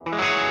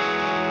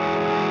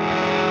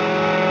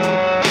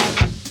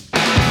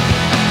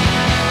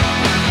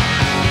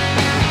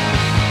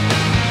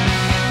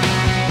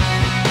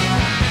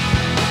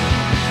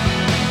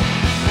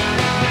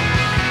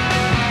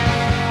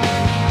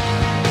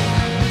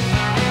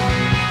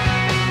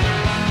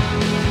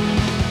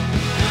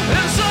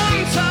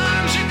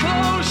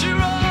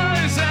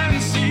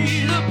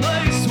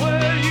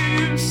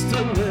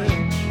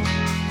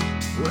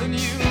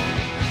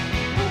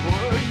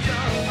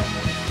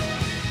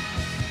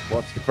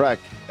What's the crack?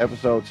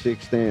 Episode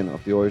 16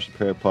 of the Irish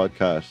Repair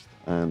podcast,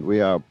 and we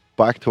are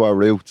back to our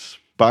roots,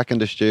 back in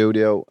the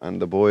studio,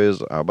 and the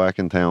boys are back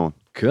in town.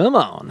 Come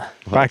on.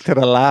 Back to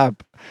the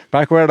lab.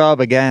 Back where it all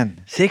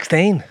began.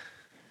 16.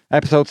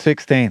 Episode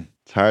 16.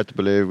 It's hard to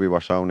believe we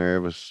were so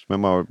nervous.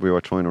 Remember, we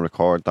were trying to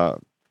record that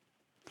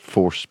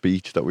first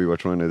speech that we were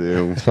trying to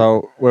do.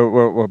 So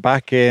we're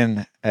back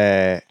in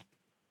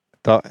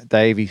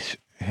Davy's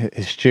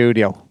his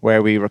studio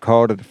where we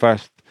recorded the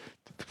first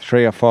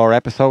 3 or 4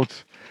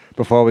 episodes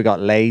before we got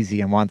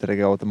lazy and wanted to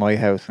go to my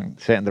house and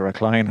sit in the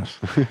recliners.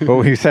 But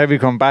we said we'd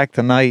come back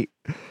tonight,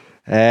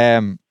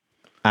 and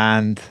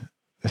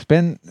it's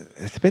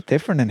a bit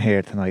different in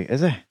here tonight,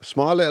 is it?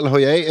 Small little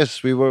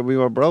hiatus. We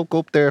were broke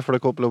up there for a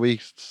couple of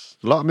weeks.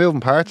 A lot of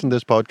moving parts in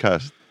this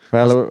podcast.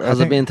 Well,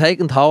 Has it been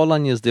taking toll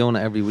on you doing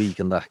it every week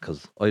and that?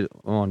 Because I'm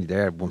only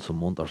there once a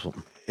month or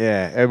something.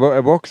 Yeah, it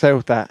works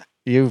out that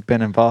you've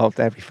been involved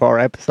every 4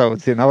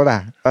 episodes. You know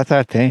that? That's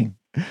our thing.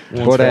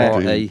 Once But,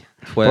 4, 8,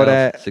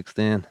 12,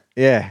 16.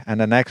 Yeah, and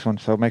the next one.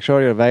 So make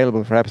sure you're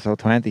available for episode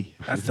 20.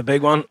 That's the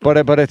big one. But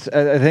it's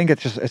I think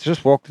it's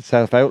just worked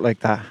itself out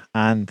like that.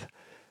 And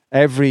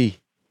every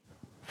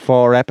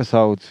 4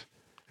 episodes,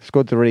 it's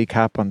good to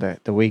recap on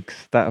the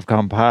weeks that have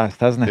gone past,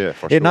 hasn't it? Yeah,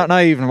 for sure. Not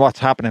even what's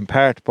happened in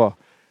part, but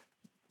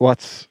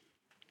what's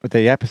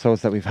the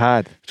episodes that we've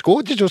had. It's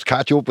good to just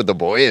catch up with the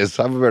boys,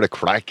 have a bit of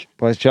crack.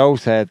 But as Joe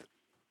said,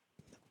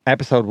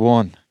 episode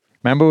 1.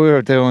 Remember we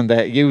were doing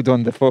you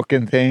done the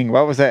fucking thing.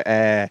 What was it?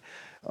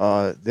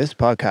 This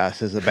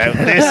podcast is about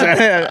this.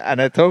 And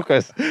it took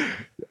us.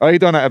 I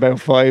done it about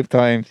 5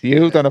 times.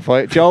 You done it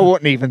 5. Joe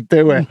wouldn't even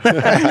do it.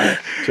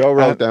 Joe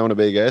wrote down a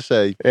big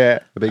essay, Yeah.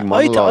 a big I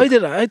monologue.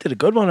 did a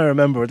good one, I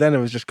remember. Then it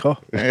was just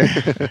cut.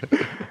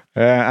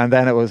 And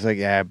then it was like,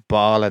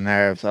 ball of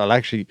nerves. Well,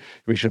 actually,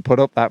 we should put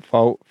up that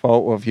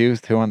photo of you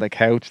two on the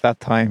couch that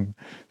time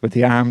with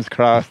the arms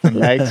crossed and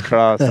legs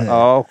crossed.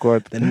 Oh,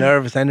 good. The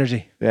nervous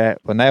energy. Yeah,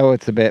 but now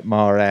it's a bit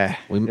more.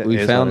 We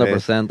is found what the it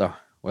is. presenter.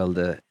 Well,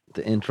 the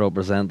intro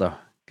presenter,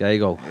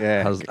 Gago,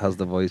 Yeah. has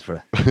the voice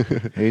for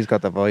it. He's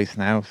got the voice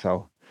now,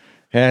 so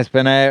yeah, it's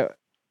been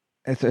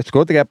it's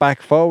good to get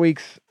back. 4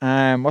 weeks.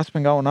 What's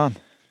been going on?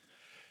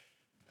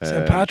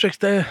 St. Patrick's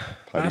Day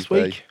Paddy's last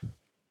week.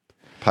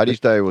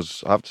 Paddy's Day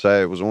was, I have to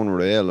say, it was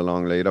unreal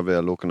along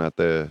Leaderville, looking at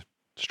the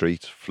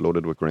streets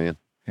flooded with grain.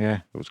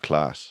 Yeah, It was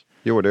class.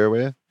 You were there,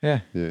 were you?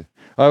 yeah. Yeah.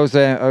 I was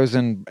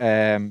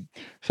in.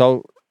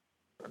 So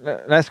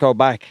let's go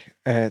back.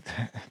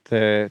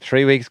 The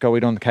 3 weeks ago, we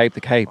done Cape to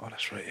Cape. Oh,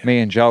 that's right. Yeah. Me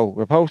and Joe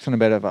were posting a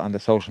bit of it on the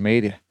social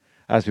media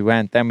as we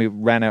went. Then we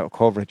ran out of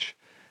coverage.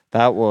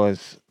 That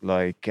was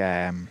like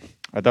I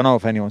don't know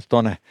if anyone's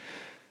done it,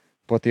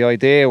 but the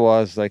idea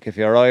was like if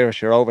you're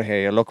Irish, you're over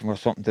here, you're looking for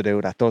something to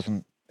do that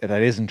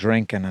isn't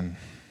drinking and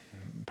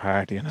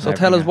partying. And So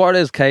tell us, everything. what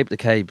is Cape to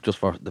Cape, just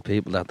for the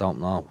people that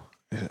don't know?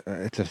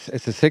 It's a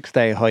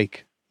 6-day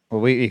hike.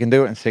 Well, you can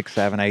do it in 6,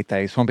 7, 8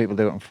 days. Some people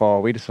do it in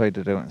 4. We decided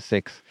to do it in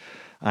 6,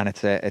 and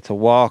it's a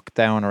walk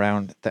down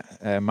around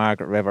the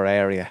Margaret River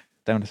area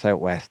down the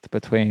southwest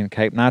between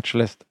Cape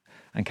Naturalist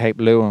and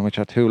Cape Lewin, which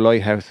are 2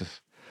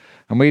 lighthouses.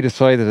 And we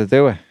decided to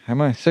do it. How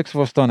many? 6 of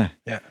us done it.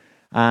 Yeah.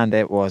 And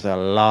it was a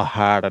lot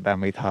harder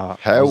than we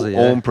thought. How Was it,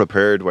 yeah?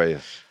 unprepared were you?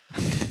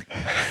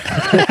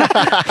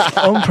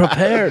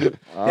 Unprepared.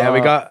 Yeah,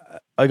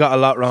 I got a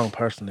lot wrong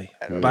personally.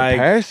 Bag.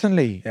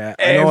 Personally, Yeah,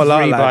 I know a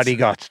lot of lads. everybody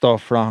got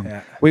stuff wrong.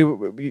 Yeah.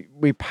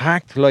 We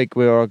packed like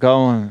we were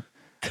going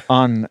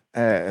on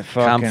Camp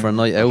fucking for a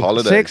night out.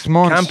 Holiday. 6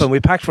 months. Camping. We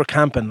packed for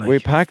camping. Like. We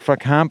packed for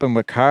camping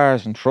with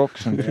cars and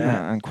trucks and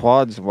Yeah. and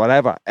quads,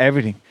 whatever,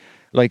 everything.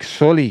 Like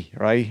Sully,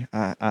 right?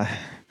 I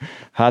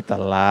had to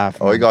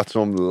laugh. I man. got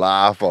some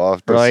laugh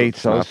off the right.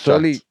 So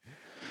Snapchats.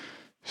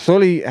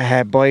 Sully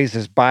buys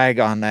his bag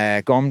on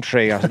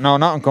Gumtree, or no,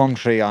 not on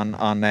Gumtree, on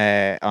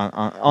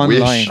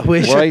online.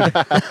 Wish. Right?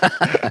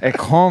 It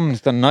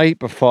comes the night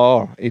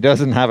before. He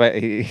doesn't have it.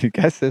 He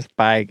gets this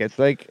bag. It's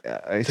like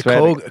I It's a swear.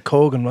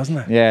 Kogan, wasn't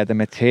it? Yeah, the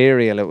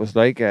material, it was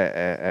like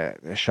a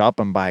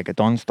shopping bag, a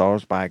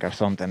Dunstores bag or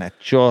something. It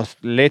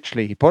just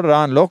literally, he put it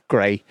on, looked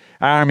great.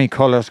 Army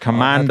colours,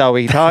 commando.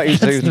 He thought he was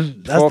That's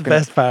the fucking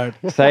best part.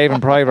 Saving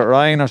Private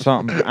Ryan or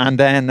something. And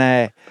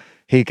then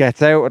he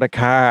gets out of the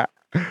car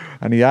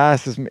and he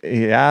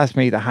asked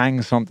me to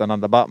hang something on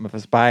the bottom of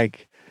his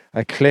bag.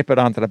 I clip it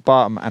onto the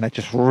bottom and it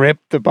just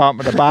ripped the bottom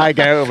of the bag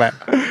out of it.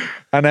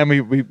 And then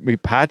we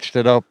patched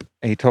it up.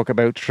 He took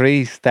about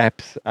 3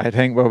 steps, I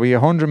think, were we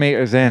 100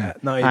 metres in,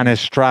 not and even. his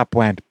strap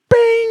went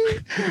bing.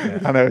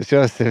 And it was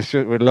just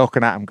we're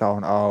looking at him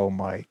going, oh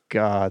my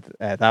God.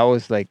 That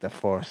was like the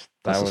first.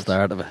 That's the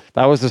start of it.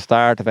 That was the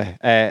start of it.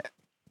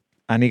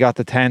 And he got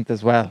the tent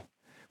as well,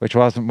 which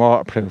wasn't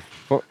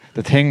waterproof. But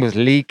the thing was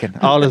leaking.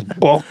 All his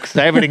books,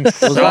 everything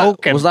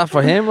soaking. Was that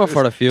for him or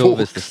for a few of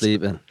us to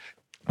sleep in?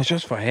 It's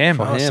just for him.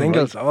 For All him,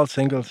 singles. All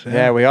singles.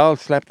 Yeah, we all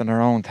slept in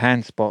our own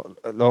tents, but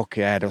look,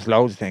 there was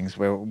loads of things.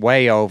 We were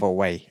way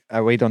overweight.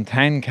 We done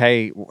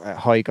 10k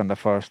hike on the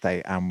first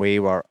day, and we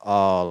were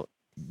all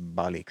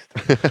bollocksed.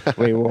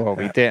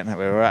 We didn't.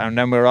 And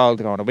then we were all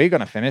going, are we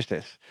going to finish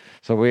this?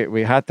 So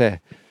we had to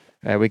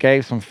We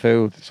gave some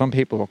food. Some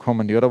people were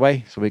coming the other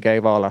way, so we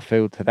gave all our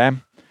food to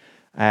them.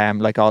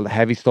 Like all the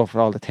heavy stuff,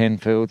 all the tin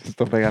foods and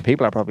stuff like that.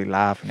 People are probably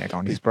laughing. They're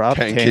going, "He's brought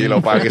 10 tin kilo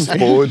bag of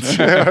spuds.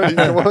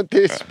 You want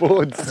this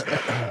spuds?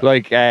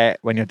 Like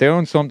when you're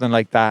doing something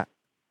like that,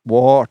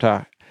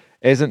 water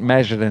isn't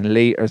measured in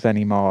liters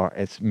anymore.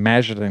 It's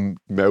measured in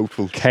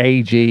Mouthfuls.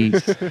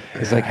 kgs.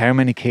 It's like how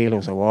many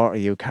kilos of water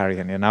you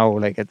carrying. You know,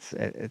 like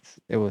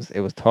it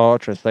was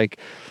torturous. Like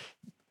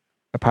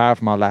apart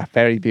from all that,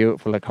 very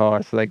beautiful, of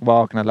course. Like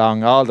walking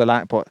along all the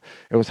land, but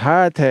it was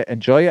hard to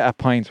enjoy it at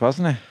points,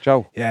 wasn't it,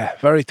 Joe? Yeah,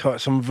 very tough.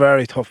 Some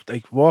very tough.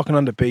 Like walking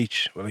on the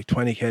beach with like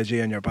 20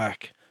 kg on your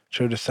back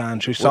through the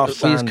sand, through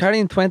soft We was sand.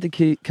 carrying 20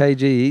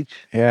 kg each.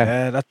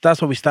 Yeah, Yeah,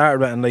 that's what we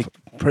started with, and like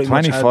pretty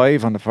much had,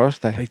 25 on the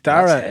first day. like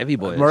That's Dara, heavy,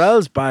 boys.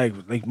 Morel's bag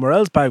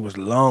was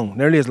long,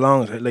 nearly as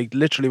long as it, like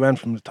literally went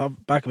from the top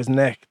back of his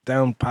neck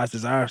down past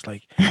his arse,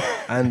 like.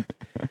 And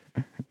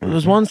there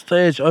was one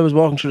stage I was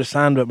walking through the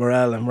sand with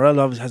Morel, and Morel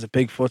obviously has a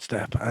big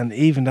footstep, and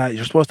even that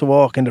you're supposed to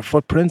walk in the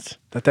footprints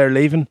that they're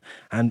leaving,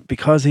 and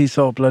because he's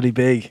so bloody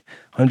big,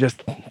 I'm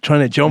just trying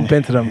to jump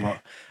into them.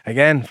 But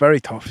again, very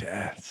tough.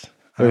 Yeah.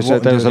 There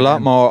was a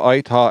lot more.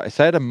 I thought it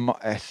said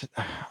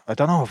I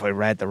don't know if I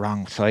read the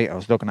wrong site. I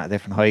was looking at a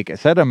different hike. It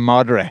said a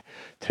moderate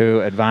to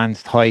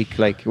advanced hike.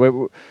 Like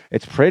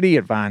it's pretty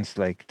advanced.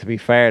 Like, to be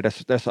fair,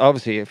 there's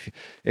obviously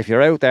if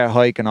you're out there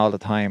hiking all the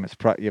time,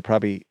 you're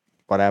probably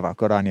whatever.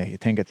 Good on you. You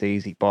think it's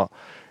easy, but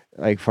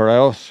like for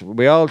us,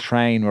 we all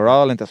train. We're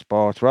all into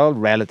sports. We're all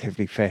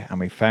relatively fit, and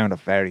we found it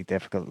very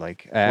difficult.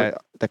 Like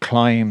the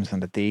climbs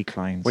and the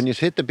declines. When you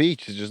hit the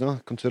beach, did you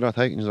not consider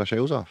taking your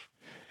shoes off?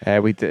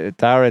 We did.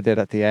 Dara did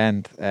at the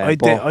end. I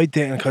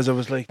didn't because I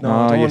was like, no,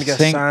 I don't want to get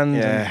sand.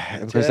 Yeah,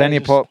 because then you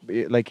put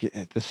like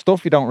the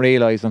stuff you don't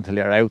realize until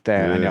you're out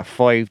there and you're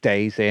 5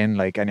 days in,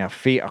 like, and your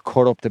feet are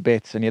cut up to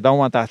bits, and you don't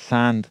want that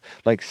sand,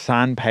 like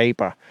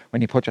sandpaper,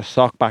 when you put your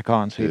sock back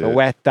on, so you have a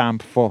wet,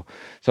 damp foot.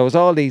 So it was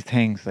all these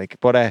things, like,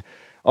 but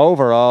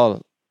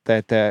overall,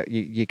 that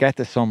you get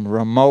to some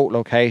remote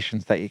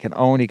locations that you can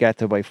only get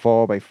to by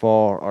 4x4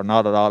 or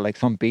not at all, like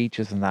some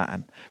beaches and that,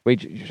 and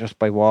just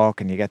by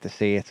walking you get to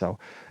see it. So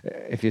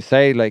if you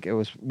say, like, it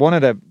was one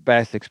of the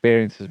best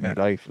experiences of my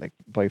life, like,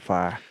 by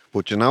far.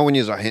 But you know, when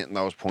you're hitting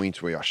those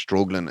points where you're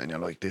struggling and you're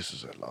like, this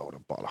is a load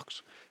of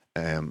bollocks.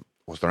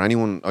 Was there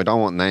anyone, I don't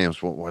want names,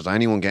 but was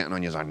anyone getting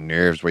on your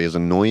nerves where you're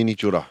annoying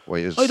each other?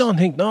 I don't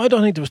think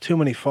there was too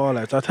many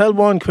fallouts. I'll tell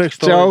one quick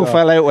story. Joe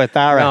fell out with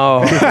Dara.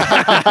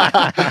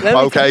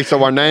 No. Okay,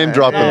 so our name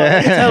dropping.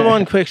 Let me tell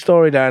one quick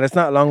story there, and it's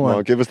not a long one.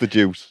 No, give us the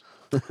juice.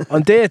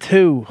 On day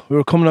 2, we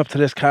were coming up to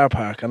this car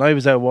park, and I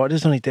was out.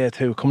 This is only day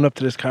 2. Coming up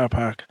to this car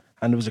park,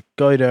 and there was a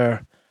guy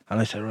there,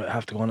 and I said, right, I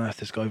have to go and ask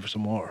this guy for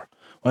some water.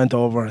 Went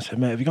over and I said,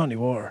 mate, have you got any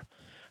water?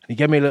 And he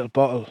gave me a little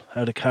bottle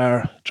out of the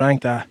car,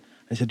 drank that.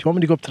 He said, do you want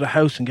me to go up to the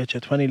house and get you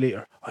a 20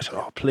 litre? I said,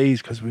 oh,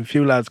 please, because we have a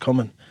few lads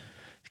coming.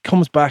 He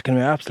comes back, and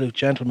an absolute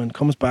gentleman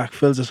comes back,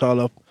 fills us all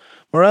up.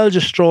 Morel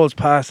just strolls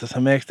past us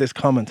and makes this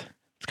comment.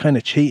 It's kind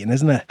of cheating,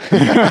 isn't it?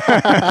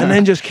 And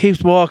then just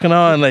keeps walking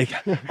on. Like,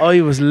 I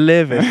was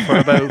livid for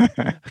about,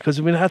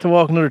 because we had to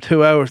walk another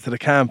 2 hours to the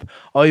camp.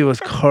 I was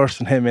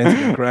cursing him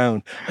into the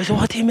ground. I said,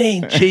 what do you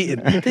mean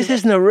cheating? This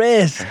isn't a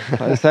race.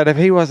 I said, if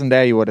he wasn't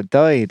there, you would have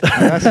died.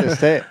 That's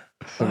just it.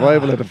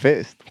 Survival of the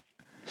fittest.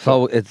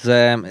 So it's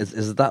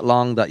is it that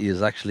long that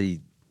you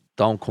actually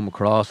don't come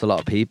across a lot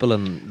of people,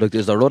 and look,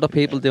 is there other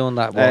people doing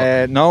that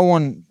walk? No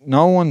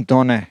one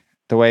done it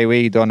the way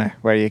we done it,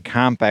 where you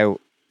camp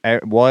out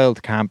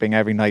wild camping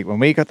every night. When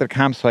we got to the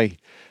campsite,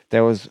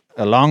 there was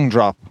a long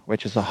drop,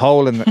 which is a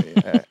hole in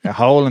the a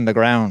hole in the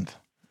ground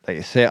that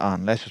you sit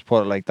on. Let's just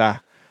put it like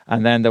that.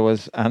 And then there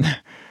was and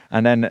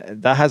then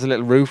that has a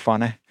little roof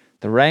on it.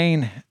 The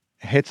rain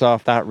hits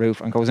off that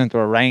roof and goes into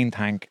a rain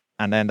tank.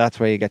 And then that's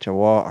where you get your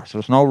water. So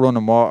there's no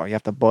running water. You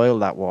have to boil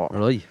that water.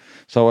 Right.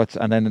 So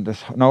and then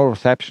there's no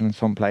reception in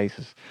some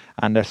places.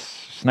 And there's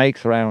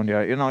snakes around you.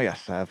 You know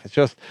yourself. It's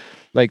just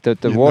like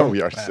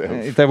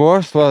the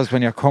worst was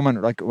when you're coming,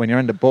 like when you're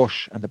in the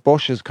bush, and the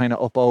bush is kind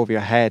of up over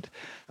your head,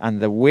 and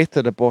the width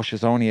of the bush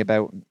is only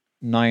about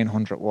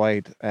 900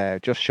 wide,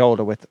 just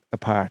shoulder width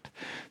apart.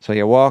 So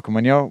you're walking,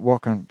 when you're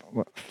walking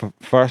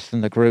first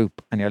in the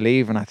group and you're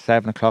leaving at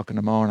 7 o'clock in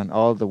the morning,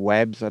 all the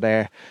webs are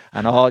there,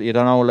 and all, you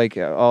don't know, like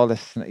all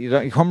this,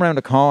 you come around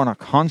the corner,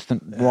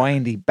 constant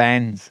windy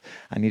bends,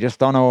 and you just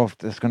don't know if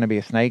there's going to be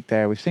a snake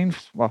there. We've seen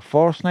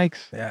 4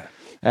 snakes. Yeah.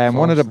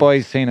 One of the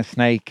boys seen a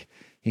snake.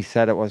 He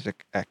said it was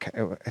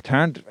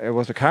it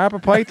was a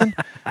carpet python,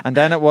 and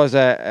then it was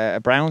a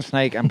brown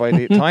snake. And by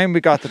the time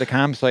we got to the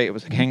campsite, it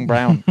was a king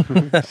brown.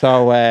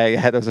 So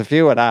yeah, there was a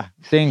few of that.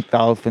 Seeing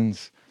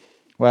dolphins,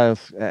 well,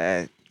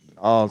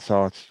 all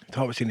sorts. I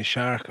thought we seen a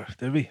shark,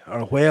 did we? Or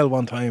a whale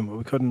one time, but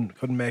we couldn't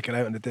make it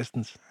out in the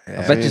distance.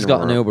 I bet you've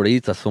got an Uber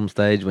Eats at some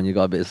stage when you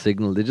got a bit of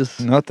signal, did you?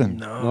 Nothing.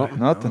 No,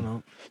 nothing.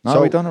 no. No,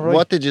 So we done it right.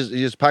 what did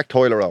you pack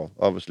toilet roll,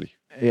 obviously?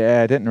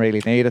 Yeah, I didn't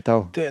really need it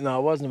though. No,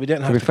 it wasn't. We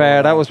didn't To have be to fair,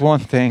 go that was one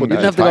thing. But You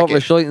didn't have to go Pack over a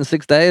it. shite in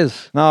 6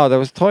 days. No, there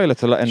was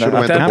toilets in the Should've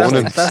went to campsite.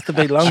 Bunnings. That's the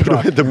big long Should have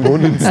drop. went to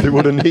Bunnings. They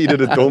would have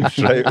needed a dump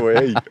straight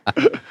away.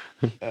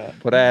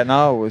 But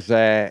no, it was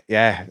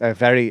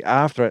very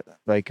after it.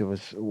 Like it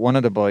was one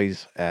of the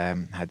boys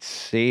had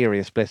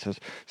serious blisters.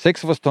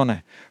 6 of us done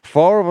it.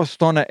 4 of us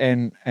done it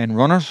in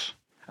runners,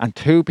 and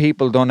 2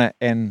 people done it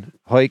in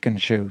hiking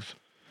shoes.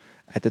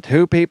 The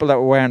 2 people that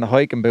were wearing the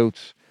hiking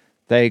boots,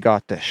 they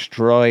got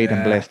destroyed in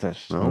Yeah.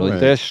 blisters. No way.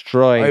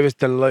 Destroyed. I was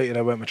delighted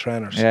I went with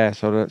trainers. Yeah,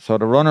 so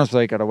the runners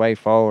like are the way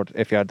forward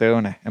if you're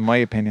doing it, in my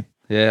opinion.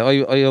 Yeah,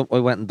 I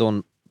went and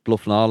done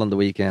Bluff and all on the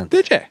weekend.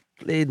 Did you?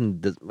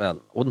 Bleeding, well,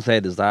 I wouldn't say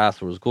a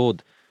disaster, it was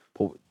good.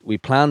 But we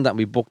planned that and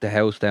we booked a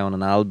house down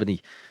in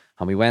Albany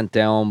and we went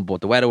down,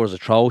 but the weather was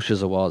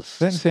atrocious, it was.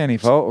 Didn't see any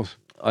photos.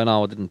 I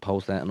know, I didn't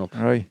post anything up.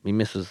 Right. My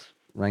missus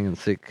rang in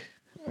sick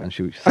and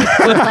she said,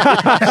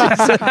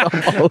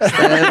 "Don't post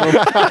anything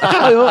up."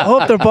 I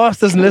hope their boss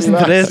doesn't listen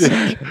to this.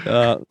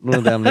 None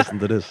of them listen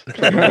to this.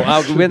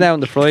 But we went down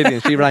the Friday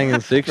and she rang in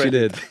sick, she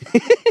did.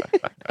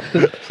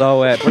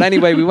 So, but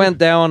anyway, we went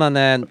down and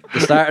then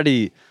the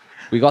Saturday,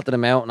 we got to the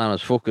mountain and it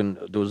was fucking,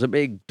 there was a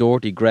big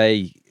dirty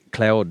grey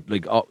cloud,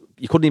 like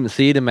you couldn't even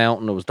see the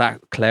mountain, it was that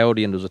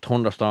cloudy and there was a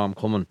thunderstorm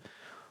coming.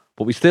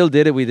 But we still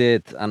did it, we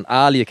did. And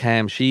Alia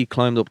came, she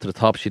climbed up to the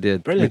top, she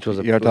did. Brilliant. Which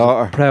was Your it was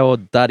daughter. a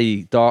proud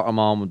daddy-daughter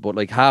moment. But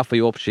like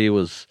halfway up, she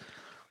was,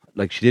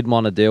 like she didn't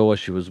want to do it.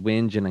 She was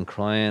whinging and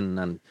crying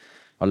and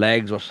her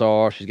legs were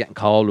sore. She's getting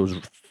cold. It was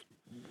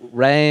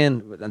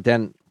rain. And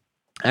then,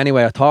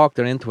 anyway, I talked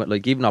her into it.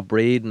 Like even not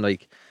breathing,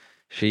 like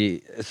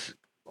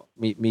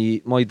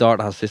my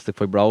daughter has cystic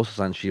fibrosis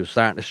and she was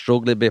starting to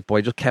struggle a bit, but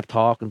I just kept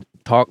talking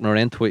her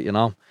into it, you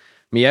know.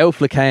 My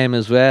outfit came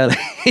as well.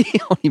 He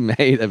only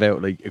made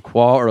about like a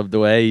quarter of the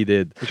way he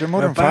did. Is your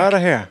mother and We're back. father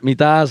here? My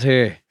dad's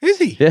here. Is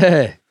he?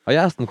 Yeah. I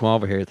asked him to come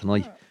over here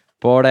tonight.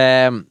 But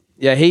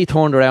yeah, he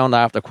turned around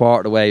after a quarter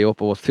of the way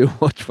up. It was too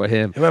much for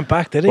him. He went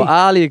back, did he?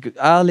 But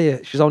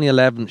Alia, she's only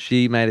 11.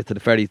 She made it to the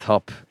ferry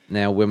top.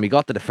 Now, when we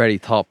got to the ferry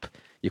top,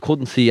 you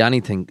couldn't see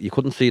anything. You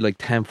couldn't see like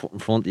 10 foot in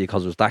front of you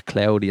because it was that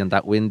cloudy and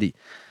that windy.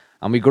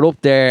 And we got up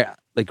there,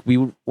 like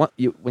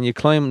when you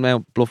climb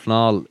Mount Bluff and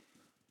all,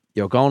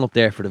 you're going up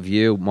there for the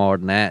view more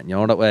than that, you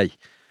know that way.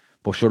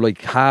 But sure,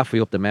 like halfway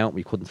up the mountain,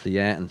 we couldn't see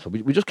anything. So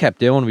we just kept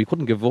doing it. We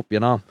couldn't give up,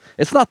 you know.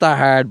 It's not that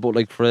hard, but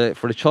like for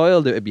a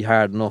child, it would be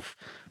hard enough.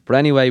 But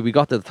anyway, we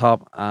got to the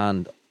top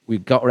and we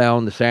got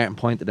around a certain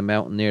point of the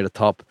mountain near the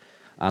top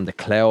and the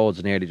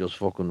clouds nearly just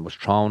fucking was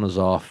throwing us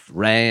off,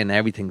 rain,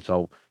 everything.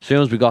 So as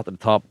soon as we got to the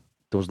top,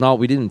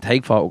 we didn't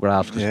take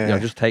photographs because Yeah. you're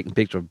just taking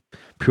pictures of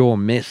pure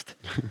mist.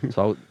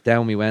 So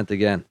down we went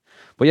again.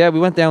 But yeah, we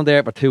went down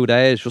there for 2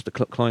 days just to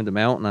climb the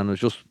mountain and it was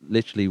just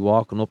literally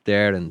walking up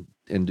there and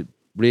in the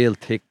real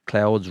thick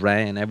clouds,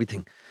 rain,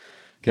 everything.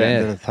 Getting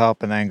Yeah. to the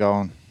top and then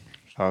going.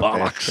 "Oh,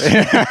 Bollocks."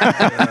 this."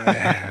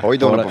 I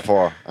done it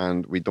before,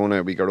 and we done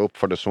it. We got up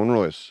for the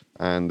sunrise,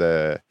 and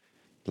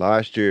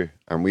last year,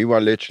 and we were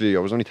literally. I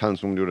was only telling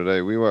someone the other day.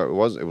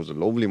 It was a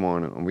lovely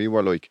morning, and we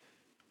were like,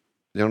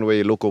 you know the way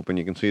you look up and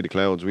you can see the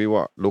clouds. We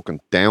were looking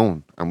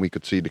down, and we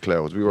could see the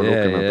clouds. We were Yeah,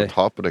 looking yeah. at the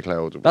top of the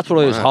clouds. It That's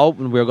what I was mad.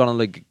 hoping we were gonna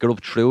like get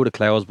up through the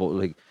clouds, but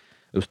like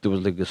there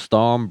was like a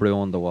storm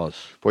brewing. There was.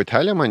 But I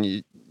tell you, man,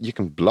 you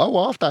can blow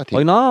off that thing.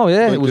 I know,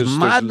 yeah, Like, it was there's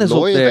madness up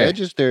live there.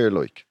 edges there,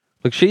 like.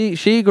 Like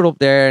she got up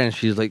there and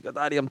she's like,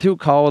 "Daddy, I'm too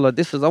cold. Like,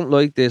 I don't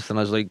like this." And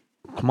I was like,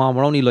 "Come on,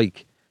 we're only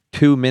like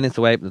 2 minutes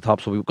away from the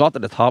top." So we got to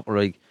the top, we're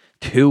like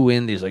too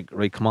windy. He's like,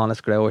 "Right, come on,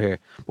 let's get out here."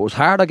 But it was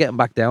harder getting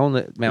back down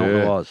the mountain.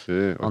 It was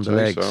Yeah, on I'd the say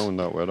legs. so in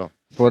that weather.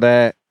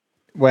 But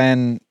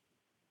when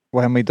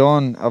we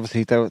done,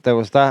 obviously there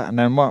was that, and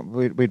then what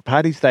we'd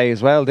Paddy's Day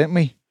as well, didn't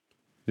we?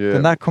 Yeah.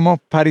 Didn't that come up?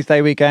 Paddy's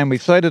Day weekend. We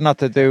decided not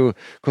to do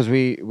because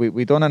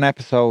we done an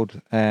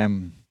episode.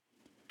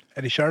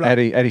 Eddie Sherlock.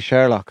 Eddie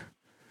Sherlock.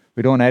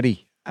 We done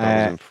Eddie.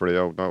 That was in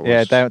Frio. That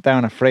was, Yeah,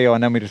 down at Frio,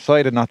 and then we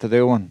decided not to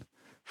do one.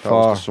 that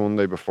was the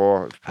Sunday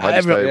before.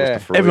 Paddy's Day was yeah. the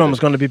Friday. Everyone was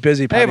going to be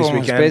busy Paddy's Everyone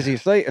was weekend.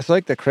 busy. It's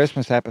like the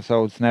Christmas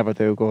episodes never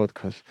do good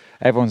because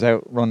everyone's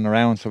out running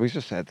around. So we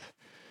just said,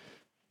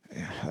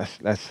 yeah,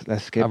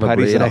 let's skip Have a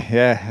Paddy's breather. Day.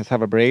 Yeah, let's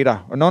have a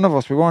breather. Or none of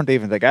us, we weren't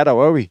even together,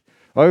 were we?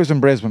 I was in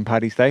Brisbane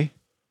Paddy's Day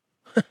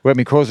with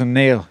my cousin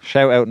Neil.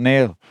 Shout out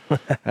Neil,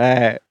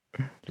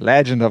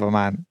 legend of a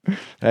man.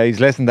 He's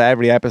listened to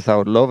every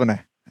episode, loving it.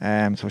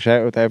 So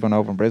shout out to everyone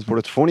over in Brisbane. But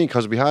it's funny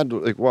because we had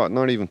like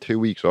not even 2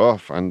 weeks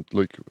off, and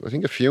like I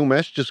think a few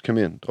messages come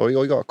in. I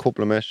got a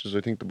couple of messages. I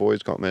think the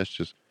boys got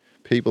messages.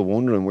 People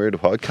wondering where the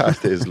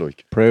podcast is.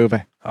 Like, Prove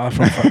it.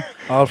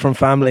 All from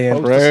family.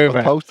 And Prove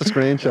it. post the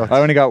screenshots. I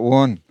only got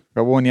one.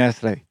 Got one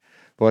yesterday.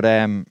 But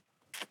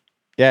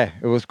yeah,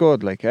 it was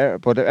good. Like,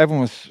 but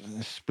everyone was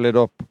split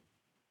up.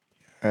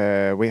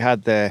 We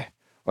had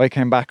I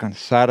came back on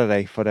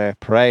Saturday for the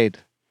parade.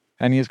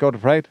 And you go to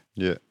parade?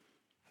 Yeah,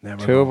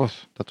 Never Two know. of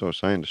us. that's what I was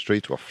saying. The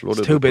streets were flooded.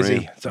 It's too with busy.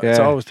 rain. It's Yeah.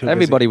 always too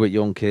Everybody with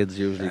young kids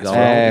usually That's go.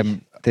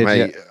 right. Did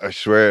Mate, you? I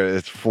swear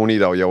it's funny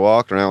though. You're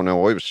walking around now.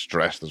 I was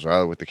stressed as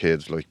well with the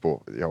kids, like, but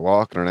you're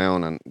walking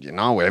around and you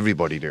know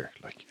everybody there,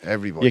 like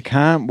everybody. You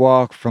can't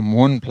walk from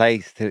one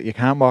place to. You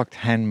can't walk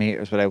 10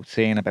 meters without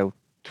seeing about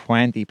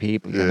 20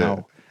 people. You Yeah,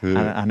 know.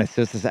 yeah. And it's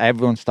just as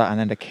everyone's starting, and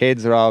then the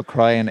kids are all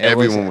crying.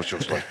 Everyone was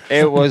just like,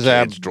 it was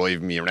a kids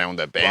driving me around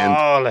the bend.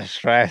 ball of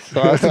stress,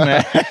 wasn't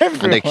it? And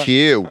the Everyone.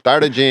 queue,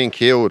 Dara Jane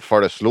queued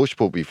for the slush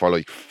puppy for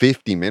like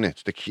 50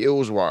 minutes. The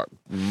queues were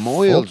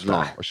miles Fuck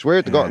long. that. I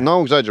swear to God, Yeah.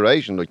 no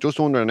exaggeration, like just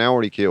under an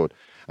hour he queued.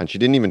 And she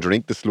didn't even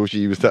drink the slushy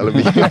he was telling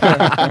me.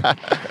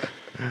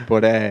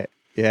 But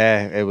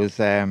yeah, it was.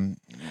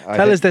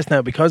 Tell us this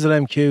now, because of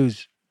them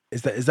queues.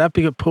 Is that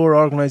because poor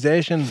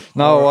organisation?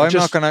 No, Or I'm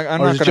just- not gonna.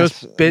 I'm or not is it gonna.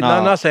 just bit, no.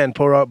 I'm not saying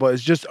poor, but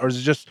is it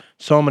just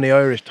so many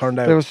Irish turned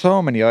out? There was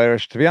so many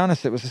Irish. To be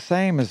honest, it was the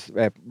same as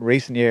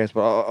recent years.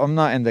 But I'm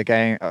not in the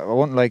game. I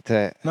wouldn't like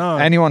to. No.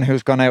 Anyone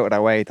who's gone out of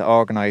their way to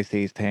organise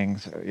these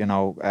things, you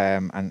know,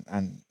 and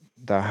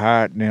their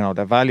hard, you know,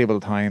 their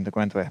valuable time to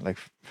go into it. Like,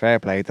 fair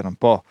play to them.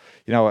 But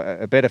you know,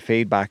 a bit of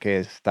feedback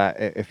is that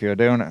if you're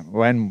doing it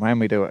when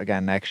we do it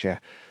again next year,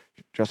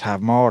 just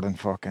have more than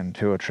fucking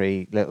 2 or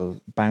 3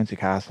 little bouncy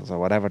castles or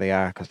whatever they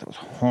are, because there was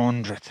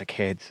hundreds of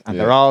kids and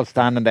they're Yeah. all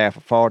standing there for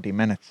 40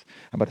 minutes.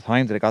 And by the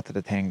time that they got to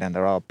the thing, then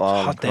they're all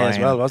bawling, Hot day as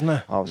crying. well, wasn't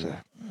it? Oh, it was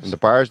a- And the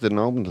bars didn't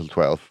open until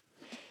 12.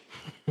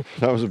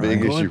 That was a big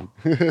Very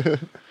issue.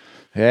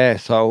 yeah.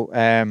 So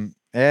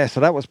so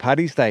that was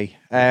Paddy's Day.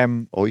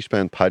 I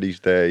spent Paddy's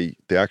Day,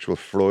 the actual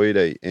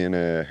Friday, in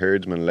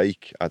Herdsman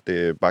Lake at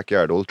the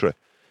Backyard Ultra.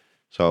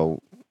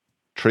 So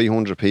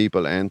 300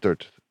 people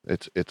entered.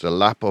 It's a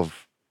lap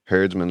of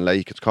Herdsman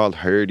Lake. It's called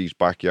Herdy's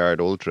Backyard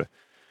Ultra.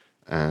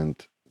 And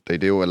they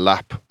do a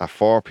lap at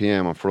 4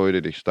 p.m. on Friday.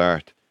 They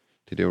start.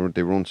 They run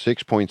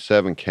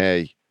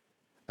 6.7k,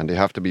 and they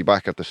have to be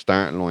back at the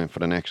starting line for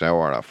the next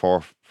hour at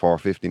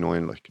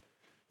 4:59, like,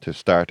 to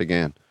start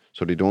again.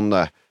 So they done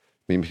that.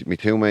 Me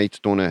two mates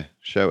done a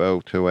shout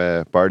out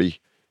to Barty.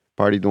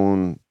 Barty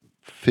done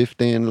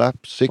 15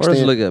 laps, Or is 16.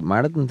 it like a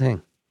marathon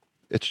thing?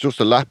 It's just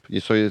a lap.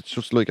 So it's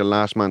just like a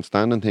last man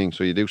standing thing.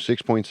 So you do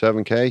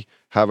 6.7k,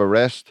 have a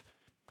rest,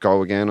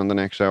 go again on the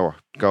next hour,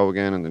 go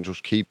again, and then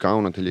just keep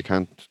going until you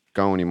can't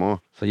go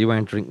anymore. So you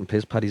weren't drinking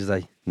piss Paddy's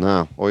Day?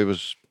 No, I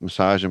was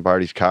massaging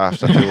Barty's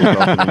calves at 2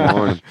 o'clock in the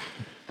morning.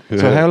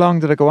 So how long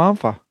did it go on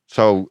for?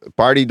 So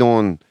Barty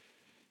done,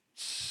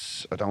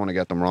 I don't want to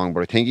get them wrong,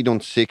 but I think he done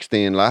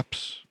 16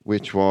 laps,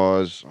 which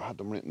was, I had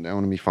them written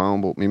down on my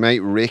phone, but my mate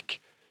Rick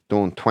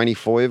done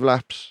 25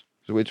 laps,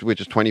 which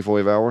is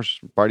 25 hours.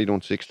 Barty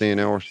done 16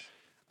 hours.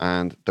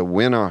 And the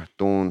winner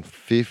done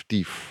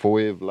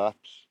 55 laps.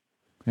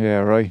 Yeah,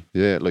 right.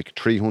 Yeah, like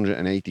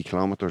 380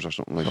 kilometres or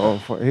something like Oh,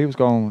 he was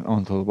going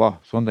until what?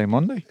 Sunday,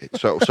 Monday? that.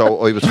 So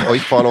I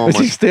follow him Is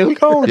he on, still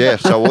going? yeah,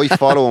 so I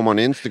follow him on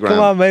Instagram. Come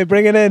on, mate,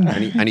 bring it in.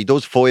 And he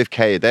does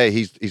 5k a day.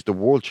 He's the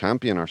world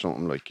champion or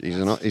something. Like, he's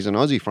an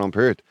Aussie from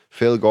Perth.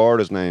 Phil Gore,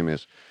 his name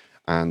is.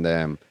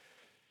 And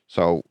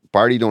so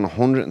Barty done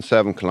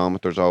 107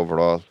 kilometres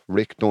overall.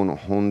 Rick done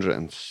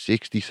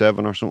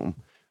 167 or something.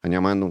 And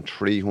your man done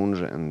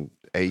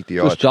 380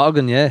 odd. Just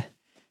jogging, yeah.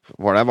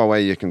 Whatever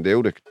way you can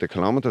do the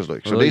kilometres,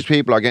 like. So Right. these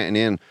people are getting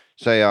in,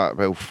 say, at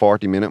about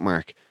 40-minute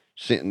mark,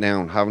 sitting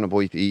down, having a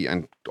bite to eat,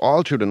 and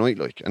all through the night,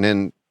 like, and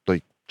then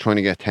like trying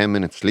to get 10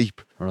 minutes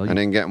sleep, Right. and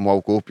then getting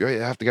woke up. You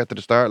have to get to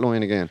the start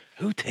line again.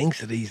 Who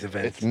thinks of these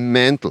events? It's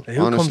mental.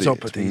 Who honestly, comes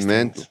up with it's these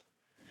mental.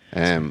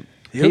 things?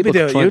 People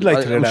You'd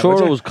like to do I'm that, sure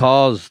would it you? was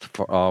caused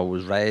for, or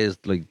was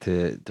raised like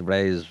to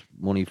raise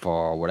money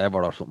for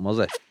whatever or something, was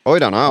it? I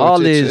don't know. All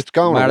these It's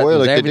going marathons, well.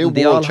 Like, they do everything,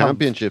 they all world have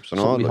championships and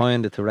something all. Like,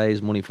 behind it to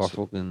raise money for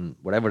fucking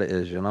whatever it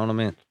is. You know what I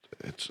mean?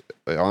 it's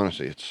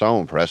honestly, it's so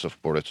impressive,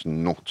 but it's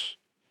nuts.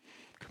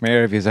 Come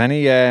here, if there's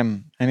any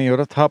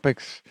other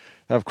topics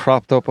that have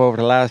cropped up over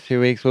the last few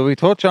weeks, will we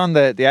touch on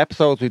the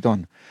episodes we've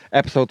done?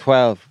 Episode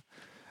 12,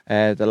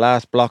 the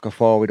last block of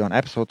 4 we done.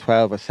 Episode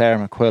 12 with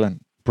Sarah McQuillan.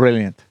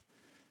 Brilliant.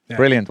 Yeah.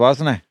 Brilliant,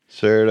 wasn't it?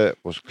 Sarah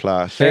was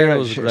class. Sarah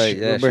was great,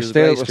 yeah, she was a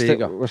great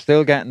speaker. we're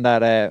still getting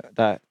that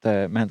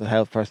the mental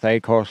health first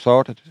aid course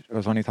sorted. I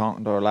was only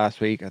talking to her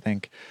last week. I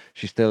think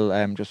she's still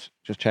just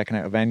checking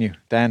out a venue.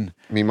 Then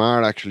Me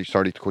ma actually,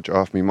 sorry to cut you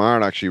off, me ma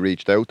actually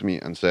reached out to me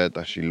and said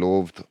that she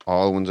loved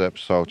Alwyn's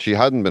episode. She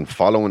hadn't been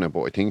following it,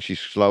 but I think she's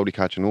slowly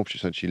catching up. She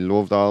said she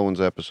loved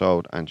Alwyn's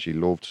epised and she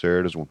loved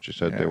Sarah's one. She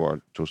said they were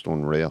just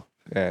unreal.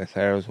 yeah,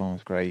 Sarah's one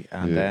was great,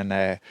 and Yeah.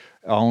 then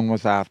Owen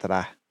was after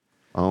that.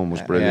 Owen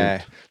was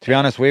brilliant. Yeah. To be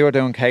honest, we were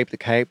doing Cape to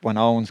Cape when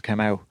Owen's came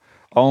out.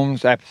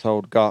 Owen's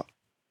episode got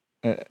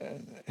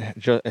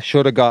it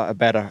should have got a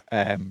better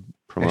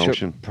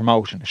Promotion.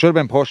 promotion. It should have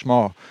been pushed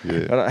more.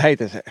 Yeah. But I hate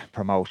this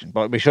promotion,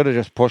 but we should have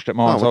just pushed it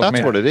more. No, on well, social that's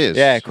media. what it is.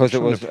 Yeah, because it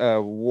Shouldn't was have-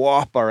 a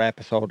whopper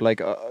episode. Like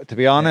to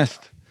be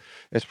honest,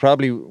 it's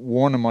probably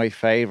one of my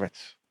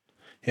favourites.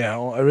 Yeah,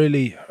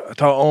 I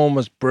thought Owen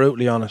was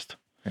brutally honest.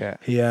 Yeah.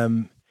 He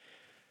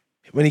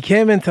when he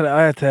came into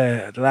I had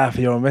to laugh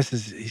at your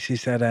missus. She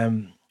said,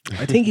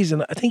 I think he's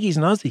an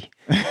Aussie.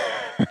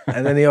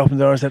 And then he opened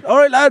the door and said, "All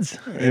right, lads,"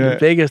 in the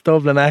biggest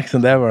Dublin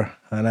accent ever.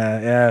 And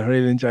yeah, I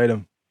really enjoyed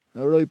him.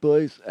 All right,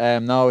 boys.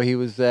 No, he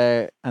was,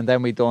 and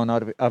then we done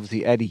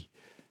obviously Eddie,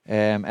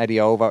 Eddie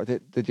over.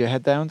 Did you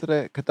head down to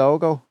the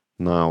Cadogo?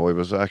 No, I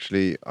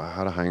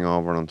had a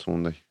hangover on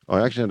Sunday.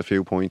 I actually had a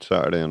few points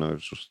Saturday, and I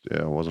was just,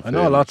 I wasn't. I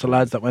know lots of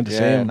lads that went to see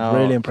him.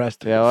 Really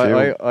impressed. Yeah,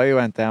 I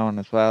went down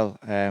as well.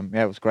 Yeah,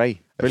 it was great.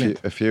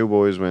 Brilliant. A few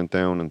boys went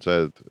down and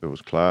said it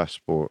was class,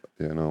 but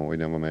we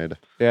never made it.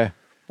 Yeah.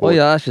 I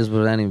asked you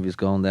were any of you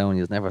going down.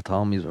 You never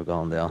told me you were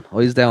going down. I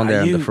was down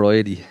there on the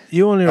Friday.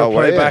 You only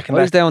replied back. I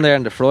was down there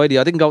on the Friday.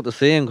 I didn't go to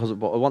see him because I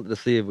wanted to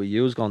see if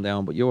you was going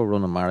down. But you were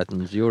running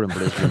marathons. You were in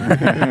Brisbane.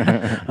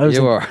 I was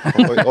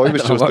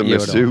just a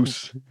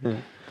masseuse.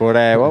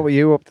 But what were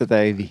you up to,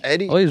 Davey?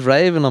 Eddie? I was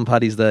raving on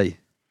Paddy's Day.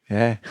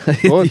 Yeah.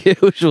 The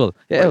usual.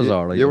 Yeah, it was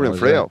all right. You were in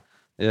Freo.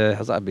 Yeah, it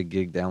was that big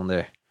gig down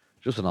there.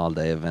 Just an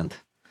all-day event.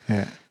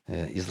 Yeah.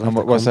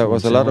 Was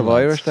a lot of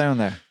Irish down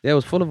there? Yeah, it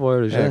was full of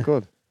Irish. Yeah,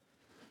 good.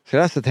 See,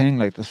 that's the thing.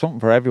 Like, there's something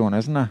for everyone,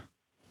 isn't there?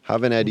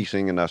 Having Eddie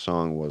singing that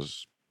song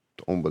was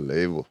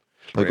unbelievable.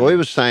 Like I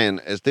was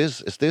saying, is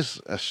this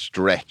a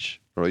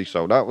stretch? Right.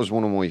 So that is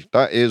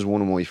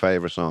one of my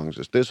favourite songs.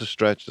 Is this a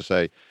stretch to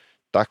say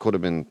that could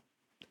have been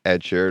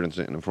Ed Sheeran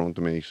sitting in front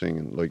of me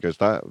singing? Like, is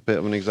that a bit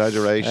of an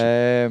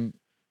exaggeration?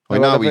 I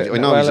know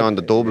he's on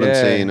the Dublin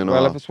scene and all.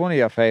 Well, if it's one of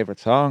your favourite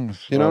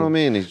songs, you know what I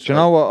mean. Do you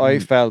know what I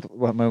felt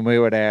when we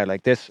were there?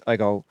 Like this, I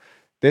go,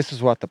 this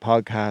is what the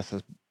podcast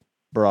has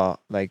brought.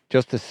 Like,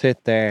 just to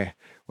sit there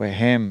with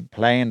him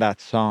playing that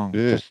song.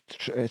 Yeah.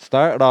 It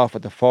started off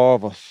with the four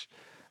of us,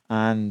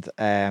 and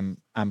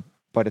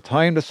by the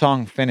time the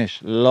song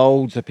finished,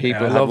 loads of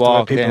people had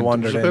walked in. There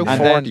was about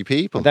 40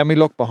 people. And then we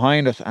looked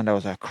behind us, and there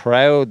was a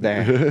crowd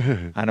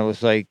there, and it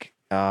was like,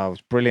 it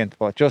was brilliant.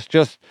 But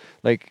just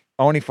like,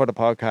 only for the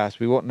podcast,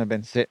 we wouldn't have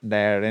been sitting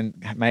there and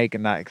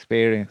making that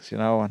experience,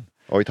 And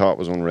I thought it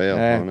was unreal,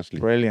 honestly.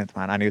 Brilliant,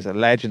 man. And he was a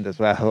legend as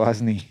well,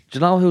 wasn't he? Do you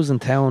know who's in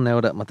town now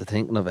that I'm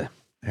thinking of it?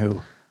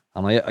 Who?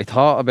 And I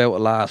thought about it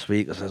last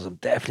week. I says, I'm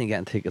definitely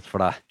getting tickets for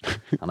that.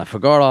 And I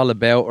forgot all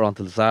about her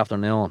until this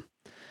afternoon.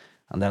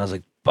 And then I was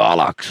like,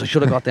 bollocks, I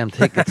should have got them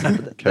tickets.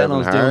 Then I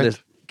was doing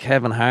this.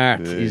 Kevin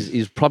Hart.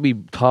 He's probably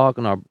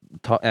talking or...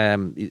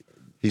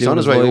 He's on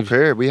his way up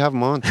here. We have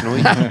him on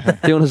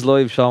tonight. Doing his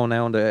live show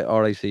now in the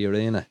RIC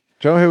Arena.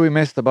 Do you know who we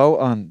missed the boat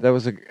on? There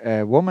was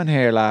a woman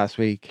here last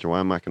week.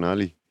 Joanne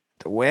McAnally.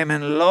 The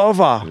women love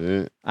her.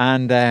 Yeah.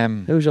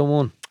 And who's your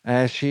one?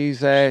 She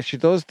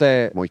does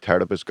the... My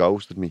therapist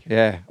ghosted me.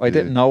 Yeah, I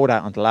didn't know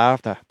that until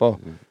after. But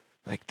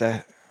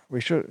we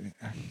should...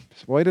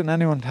 Why didn't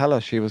anyone tell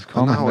us she was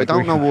coming? No, I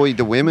don't know why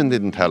the women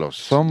didn't tell us.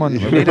 Someone...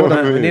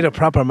 we need a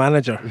proper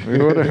manager. We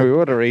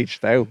would have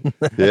reached out.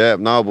 Yeah,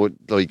 no, but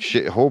like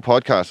whole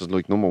podcast is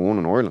like number one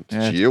in Ireland.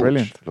 Yeah, it's huge.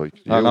 Brilliant. Like,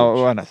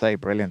 no, when I say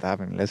brilliant, I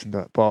haven't listened to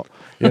it. But,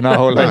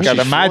 like, I'd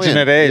imagine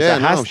it is. Yeah,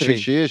 it has to be.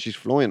 She is. She's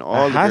flying.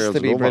 All it the has girls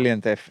to be love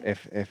brilliant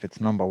if it's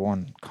number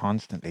one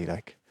constantly,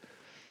 like.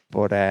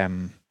 But,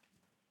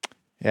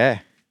 yeah.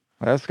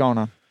 What else is going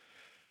on?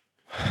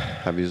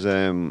 Have you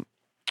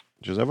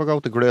did you ever go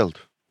to Grilled?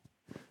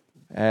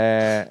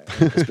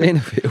 It's been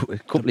a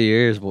couple of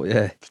years, but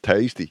yeah. It's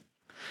tasty.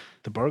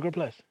 The burger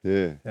place?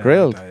 Yeah.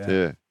 Grilled?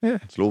 Yeah.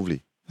 It's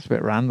lovely. It's a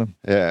bit random.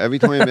 Yeah, every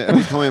time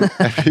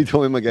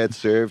I get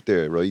served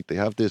there, right, they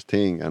have this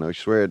thing, and I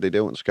swear they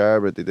do it in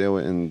Scarborough, they do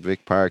it in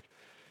Vic Park.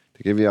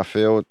 They give you a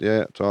food,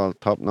 it's all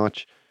top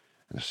notch.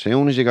 And as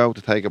soon as you go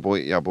to take a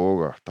bite of your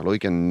burger, they're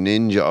like a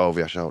ninja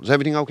over your shoulder. Is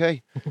everything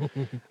okay?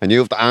 And you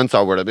have to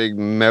answer with a big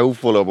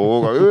mouthful of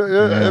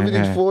burger. Yeah,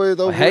 everything's fine.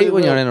 I hate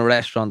when you're in a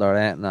restaurant or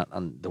anything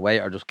and the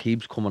waiter just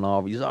keeps coming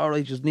over. He's all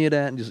right, just need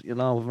that, and just if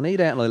I need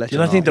that, I'll let you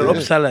know. Do you not think they're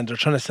upselling? They're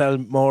trying to sell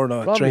more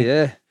than a drink.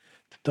 Yeah.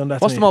 Done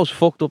that. What's the most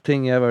fucked up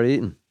thing you ever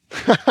eaten?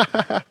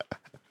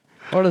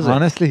 What is it?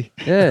 Honestly?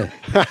 Yeah.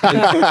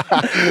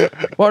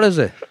 What is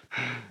it?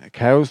 A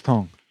cow's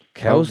tongue.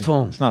 Cow's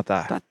tongue. It's not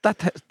that.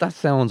 That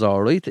sounds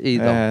alright to eat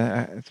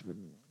though. It's a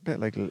bit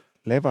like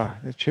liver.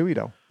 It's chewy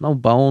though. No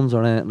bones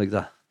or anything like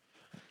that.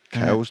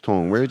 Cow's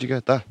tongue. Where'd you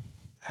get that?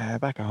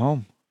 Back at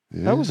home.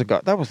 Yeah.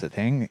 That was the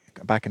thing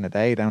back in the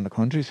day down the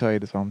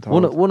countryside, as I'm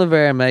told. One of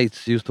our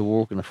mates used to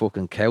work in a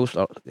fucking cow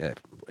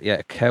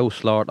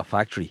slaughter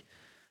factory.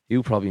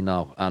 You probably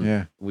know.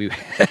 And we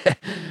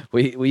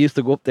used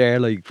to go up there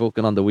like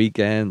fucking on the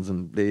weekends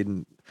and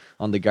bleeding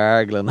on the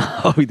gargle and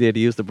all we did.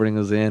 He used to bring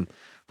us in.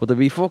 But there'd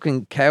be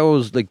fucking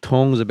cows like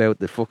tongues about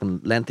the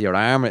fucking length of your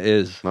arm it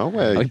is. No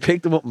way. I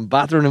picked them up and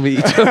battered them with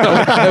each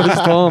other. Cow's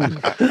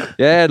tongue.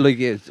 Yeah, like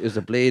it's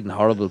a bleeding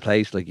horrible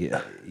place. Like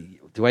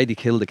the way they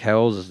kill the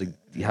cows is like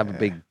you have a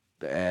big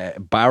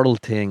barrel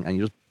thing and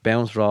you just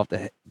bounce off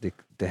the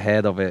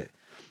head of it,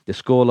 the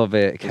skull of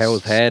a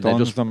cow's head. And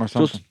Stuns them or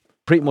something. Just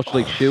pretty much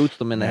like shoots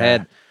them in the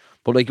head.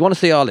 But like you want to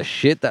see all the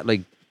shit that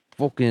like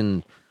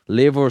fucking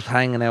livers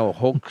hanging out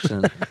hooks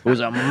and it was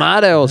a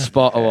mad old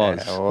spot it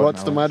was.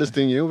 What's the maddest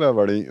thing you've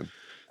ever eaten?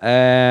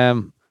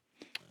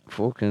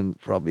 fucking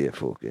probably a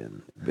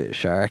fucking bit of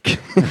shark.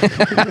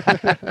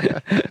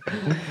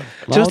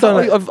 Just No,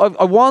 on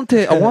I want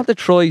to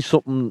try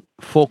something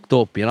fucked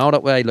up. You know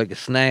that way, like a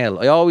snail.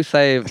 I always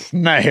say,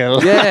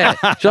 Snail. yeah.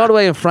 Do you know the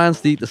way in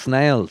France they eat the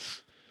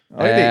snails?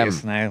 I'd eat a Um,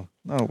 snail.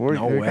 No,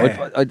 No you're way. kidding.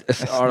 or a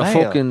snail?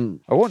 fucking.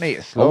 I wouldn't eat a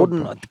I slug.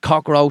 wouldn't.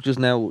 Cockroaches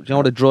now. Do you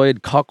know the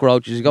dried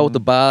cockroaches? You go to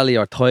Bali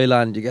or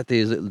Thailand, you get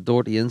these little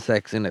dirty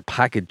insects in a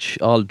package,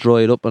 all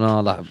dried up and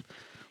all that.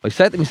 I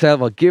said to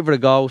myself, I'll give it a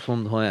go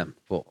sometime,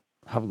 but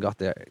I haven't got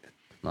there.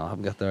 No, I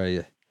haven't got there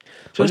yet.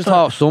 I just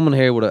thought someone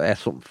here would have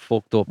something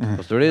fucked up,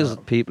 because there is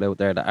people out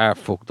there that are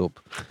fucked up.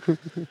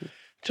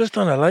 Just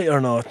on a lighter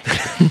note,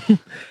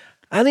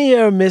 any of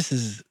your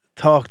missus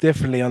talk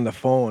differently on the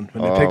phone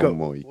when they pick Oh up?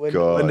 my when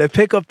God. they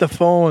pick up the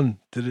phone,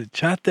 do they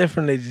chat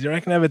differently? Do you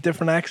reckon they have a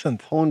different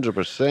accent?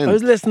 100%. I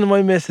was listening to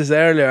my missus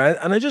earlier,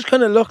 and I just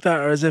kind of looked at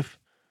her as if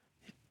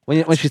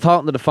When she's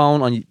talking to the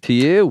phone to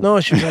you.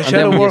 no, she And had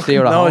then a when you work. see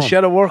her at No, home. she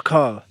had a work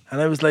call,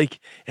 and I was like,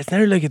 it's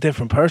nearly like a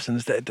different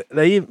person.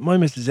 My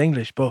missus is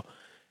English, but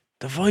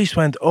the voice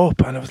went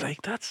up, and I was like,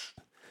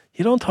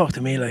 you don't talk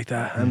to me like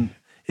that. And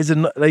is it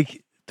not,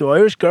 like, do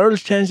Irish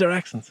girls change their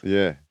accents?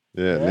 Yeah.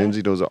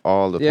 Lindsay does it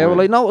all the Yeah, time.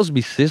 well, I noticed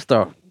my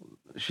sister.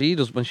 She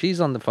does when she's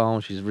on the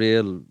phone. She's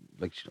real.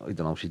 Like, I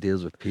don't know. She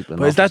deals with people. in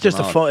But is that office just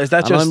and a all. phone? Is that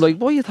And just? I'm like,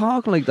 why are you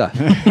talking like that?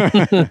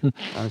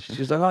 And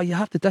she's like, oh, you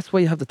have to. That's why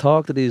you have to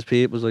talk to these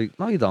people. I was like,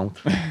 no, you don't.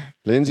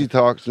 Lindsay's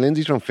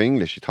from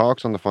Finglas. She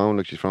talks on the phone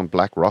like she's from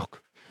Black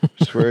Rock.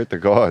 I swear to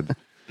God.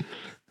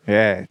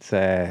 Yeah, it's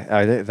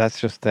that's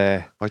just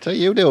I'd say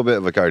you do a bit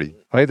of a Gary.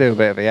 I do a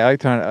bit of it. Yeah,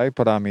 I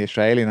put on my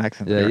Australian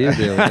accent. Yeah, you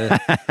do.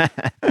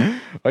 Yeah.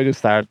 I just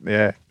start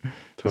Turn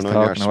just on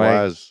your talking away.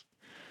 swaz.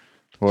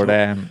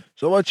 But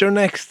So what's your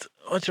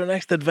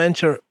next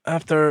adventure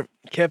after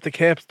Cape to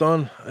Cape's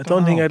done? I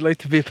don't think I'd like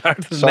to be a part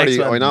of the next Sorry,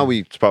 one. I know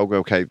we spoke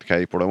about Cape to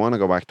Cape, but I want to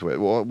go back to it.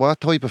 What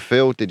type of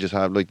filth did you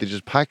have? Like, did you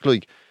just pack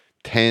like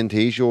 10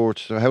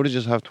 t-shirts? So how did you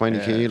just have 20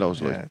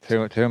 kilos? Like,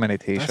 yeah, too many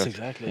t-shirts. That's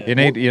exactly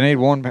it. You need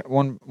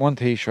one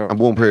t-shirt and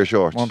one pair of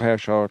shorts. one pair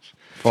of shorts,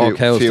 Four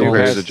cows, few two pairs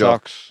horses. of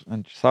jocks.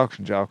 socks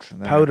and jocks,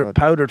 and then you're good.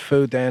 powdered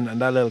food then,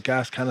 and that little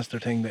gas canister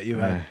thing that you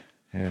had.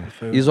 Yeah, for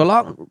food. He's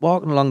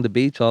walking along the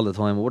beach all the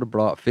time. I would have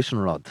brought a fishing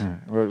rod. yeah.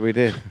 We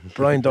did.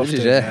 Brian Duff This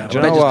is, did, yeah. Do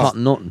you I know just what? caught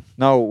nothing.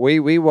 No, we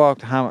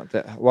walked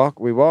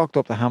we walked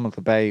up to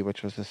Hamilton Bay,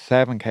 which was a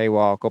 7k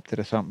walk up to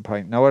the something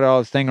point. Know where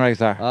all the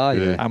stingrays are? Ah,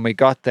 yeah. And we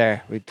got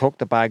there, we took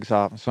the bags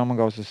off, and someone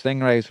goes, the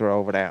stingrays were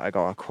over there. I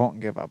go, I couldn't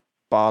give a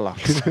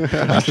bollocks.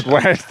 I said,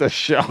 where's the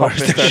shop?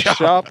 Is there a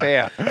shop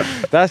here?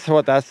 That's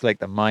like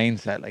the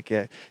mindset. Like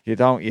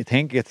you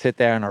think you'd sit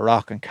there on a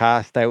rock and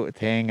cast out a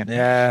thing and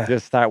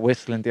just start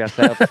whistling to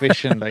yourself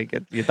fishing. Like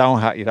you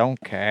don't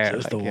care.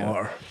 Just like, the you know.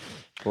 water.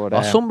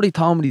 But Somebody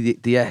told me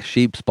they ate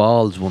sheep's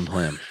balls one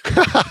time.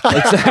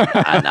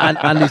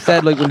 and they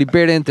said, like, when they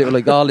bit into it,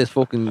 like, all this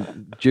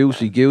fucking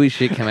juicy, gooey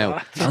shit came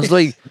out. I was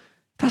like,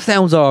 that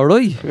sounds all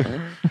right.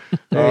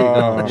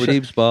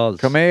 Sheep's balls.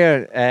 come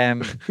here.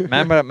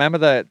 Remember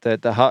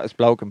the hottest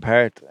bloke in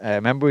Perth?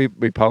 Remember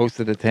we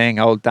posted a thing,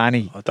 old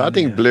Danny. That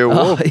thing blew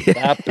Oh, up. yeah.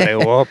 That blew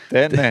up,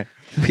 didn't it?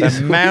 The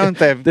amount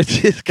of Did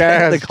you get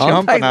girls the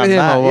contact jumping on with him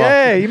that. or what?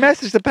 Yeah, he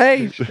messaged the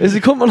page. Is he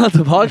coming on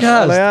the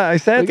podcast? Well, yeah, I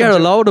said We to get a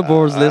him, load of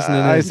boards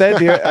listening. I said,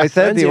 do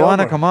When's you he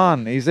want to over? come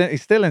on? He's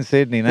still in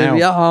Sydney They'll now.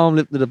 be at home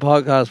listening to the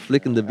podcast,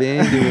 flicking the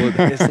bean. They would.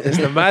 It's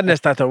the madness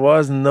that there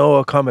was no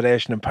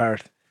accommodation in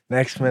Perth.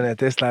 Next minute,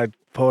 this lad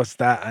posts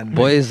that, and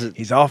Boys,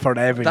 he's offered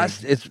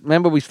everything.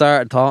 Remember we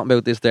started talking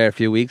about this there a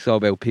few weeks ago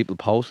about people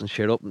posting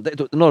shit up.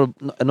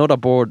 Another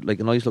board, like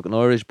a nice looking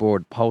Irish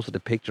board, posted a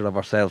picture of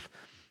herself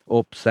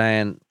up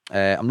saying,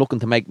 I'm looking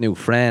to make new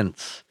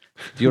friends.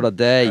 The other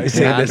day, I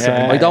see and this.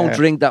 I don't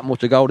drink that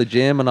much. I go to the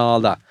gym and all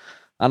that.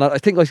 And I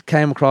think I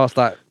came across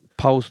that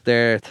post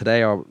there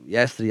today or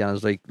yesterday, and I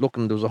was like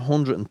looking. There was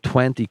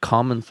 120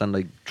 comments and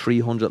like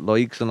 300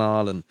 likes and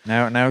all. And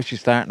Now she's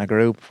starting a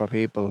group for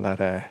people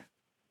that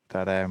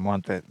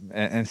want it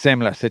in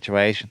similar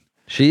situation.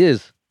 she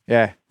is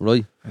Yeah,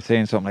 right. I've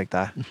seen something like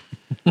that.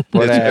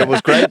 But It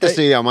was great to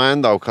see a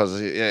man though, because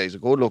he's a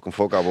good looking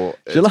fucker. But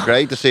it's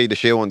great to see the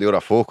shoe on the other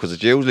foot, because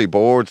it's usually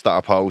boards that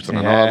are posting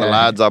and all the Yeah.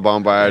 lads are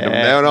bombarding.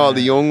 Yeah. Now all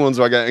the young ones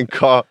were getting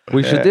caught.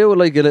 We should do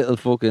like a little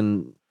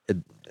fucking.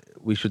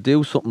 We should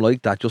do something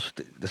like that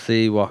just to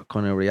see what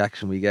kind of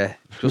reaction we get.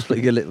 Just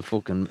like a little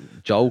fucking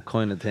joke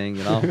kind of thing,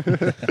 you know.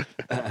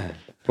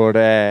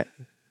 But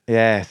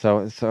yeah,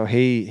 so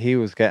he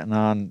was getting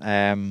on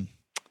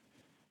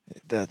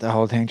the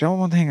whole thing. Do you know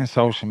one thing in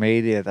social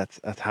media that's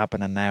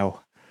happening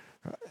now?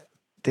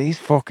 These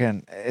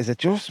fucking, is it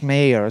just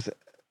me or is it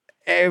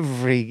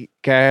every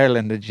girl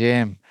in the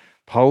gym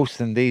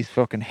posting these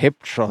fucking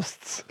hip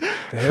thrusts?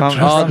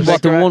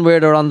 What, the one where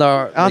they're on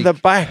their the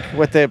back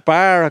with the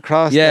bar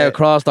across.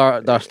 across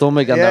their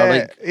stomach and they're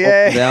like up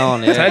and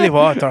down. Yeah. Tell you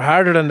what, they're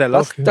harder than they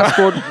look. That's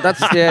good.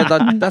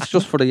 That's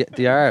just for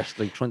the arse,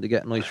 like trying to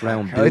get a nice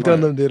round I build.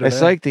 done them the other It's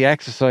day. like the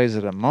exercise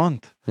of the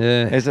month.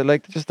 Yeah. Is it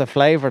like just the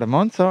flavour of the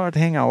month sort of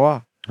thing or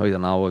what? I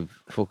don't know.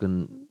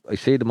 I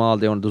see them all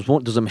doing.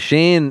 There's a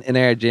machine in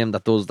our gym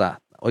that does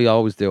that. I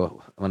always do it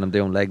when I'm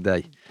doing leg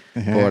day.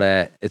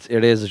 But it's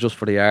just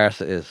for the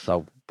arse. It is.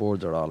 So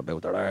boards are all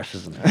about their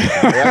arses. And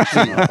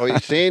I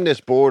seen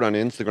this board on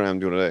Instagram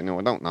the other day. No,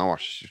 I don't know her.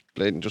 She's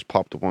just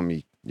popped up on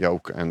me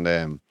yoke,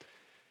 and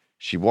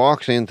she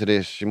walks into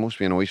this. She must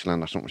be in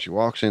Iceland or something. She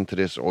walks into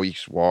this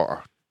ice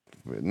water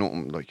with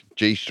nothing like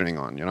G-string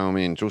on. You know what I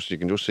mean? You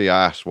can just see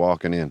ass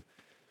walking in.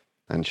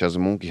 And she has a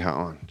monkey hat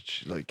on.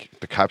 She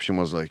the caption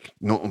was like,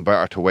 nothing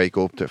better to wake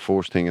up to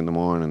first thing in the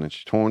morning. And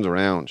she turns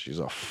around, she's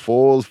a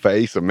full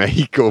face of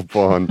makeup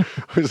on.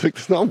 I was like,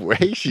 there's no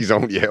way she's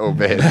only out of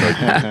bed.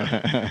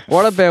 Like,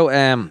 what about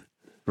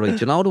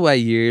right? You know the way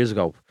years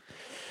ago,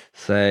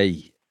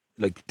 say,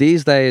 like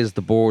these days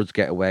the boards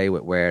get away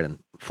with wearing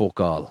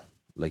fuck all,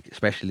 like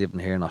especially living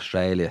here in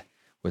Australia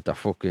with their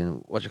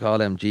fucking what you call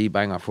them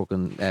G-banger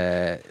fucking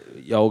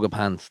yoga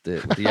pants,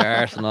 the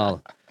arse and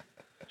all.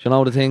 You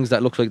know the things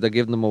that looks like they're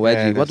giving them a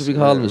wedgie. What do we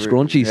call them? The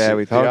scrunchies. Yeah,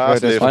 we talked about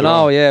this. I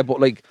know, yeah,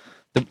 but like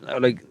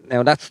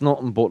now that's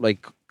nothing but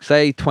like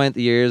say 20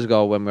 years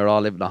ago when we were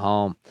all living at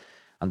home,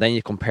 and then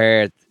you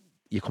compare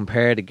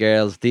the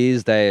girls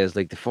these days,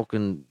 like the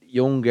fucking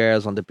young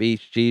girls on the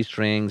beach,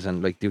 G-strings,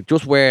 and like they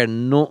just wear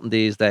nothing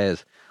these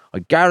days. I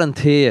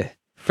guarantee you,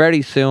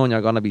 very soon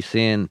you're gonna be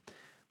seeing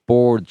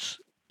boards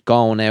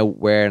going out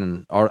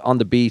wearing or on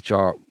the beach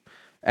or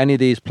any of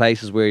these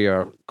places where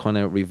you're kind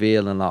of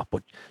revealing a lot.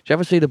 But do you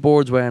ever see the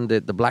boards wearing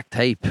the black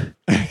tape?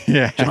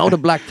 Yeah. Do you know the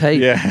black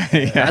tape? Yeah.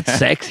 That's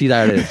sexy,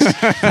 that is.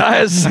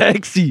 That is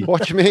sexy.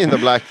 what do you mean the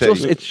black tape?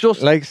 It's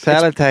just Like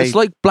sellotape. It's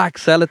like black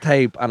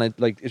sellotape, and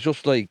it's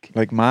just like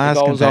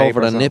masking it goes tape over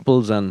or the something.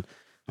 nipples and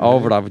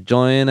over the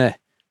vagina,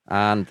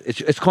 and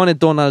it's kind of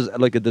done as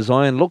like a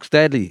design. Looks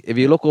deadly. If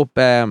you look up,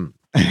 and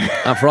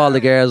for all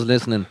the girls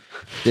listening,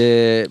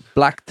 the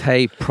Black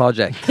Tape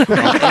Project on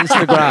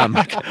Instagram.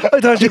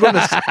 I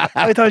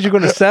thought you were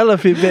gonna sell a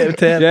few bit of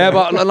tape. Yeah,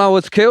 but no,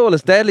 it's cool.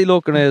 It's deadly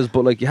looking,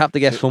 but like you have to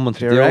get someone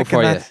to do it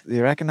for you.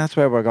 You reckon that's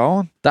where we're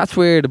going? That's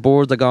where the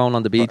boards are going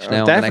on the beach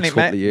now in the next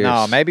couple of years.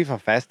 No, maybe for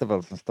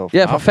festivals and stuff.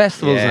 Yeah, no? for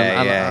festivals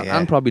Yeah.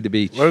 and probably the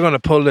beach. We're gonna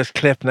pull this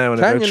clip now in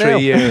Can about you 3 now?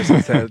 years.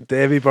 And say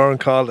Davy Byrne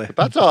called it.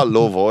 That's all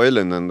Love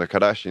Island and the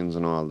Kardashians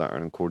and all that are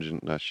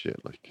encouraging that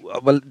shit. Like,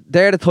 Well,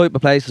 they're the type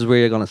of places where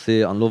you're going to see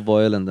it on Love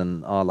Island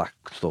and all that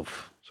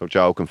stuff. so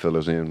Joe can fill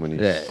us in when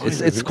he's... Yeah,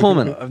 it's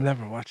coming. I've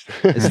never watched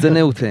it. It's the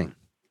new thing.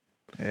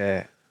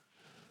 Yeah.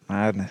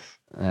 Madness.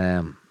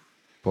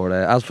 But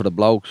as for the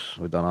blokes,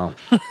 I don't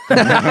know.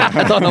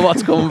 I don't know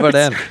what's coming for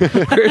them.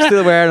 We're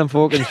still wearing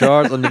fucking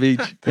shorts on the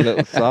beach. The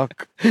little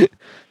sock.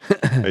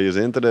 Are you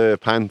into the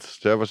pants?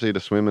 Do you ever see the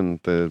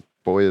swimming? The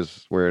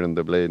boys wearing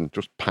the blading,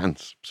 just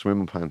pants,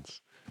 swimming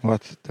pants.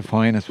 What's the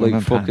finest Like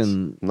women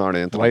fucking Not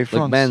into White them.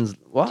 like fronts? men's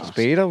what?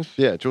 Speedos?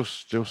 Yeah,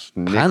 just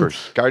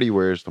knickers. Gary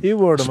wears them. You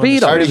wore them.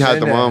 Speedo. Gary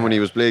had them on when he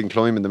was bleeding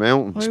climbing the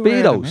mountains. I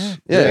wear them, Speedos.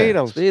 yeah. Yeah.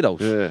 Speedos. Speedos.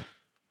 Yeah.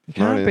 You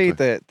can't Not beat into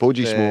the Budgie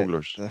the-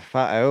 smugglers. The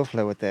fat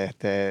outfit with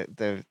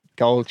the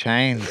gold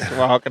chains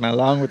walking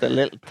along with the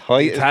little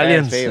tight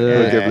Italians.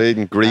 Like a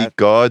bleeding Greek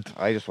god.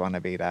 I just want to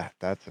be that.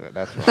 That's where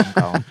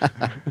I'm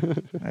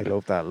going. I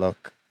love that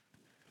look.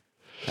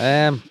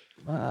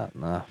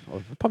 Nah,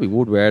 I probably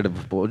would wear them,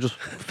 but just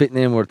fitting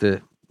in with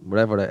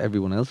whatever that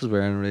everyone else is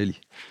wearing, really.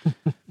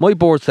 My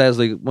board's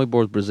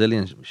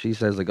Brazilian. She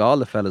says like all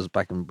the fellas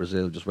back in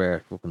Brazil just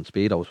wear fucking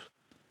speedos.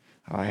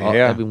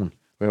 Everyone.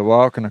 We were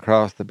walking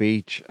across the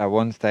beach at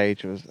one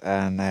stage,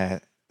 there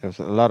was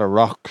a lot of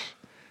rocks.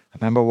 I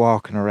remember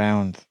walking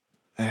around.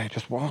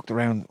 Just walked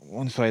around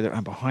one side,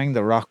 and behind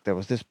the rock there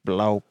was this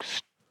bloke,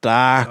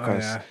 stark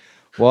as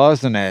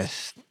wasn't a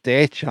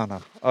stitch on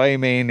him. I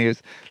mean, he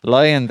was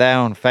lying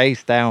down,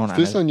 face down. Is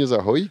this on you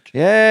a hike?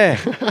 Yeah,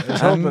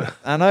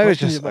 and I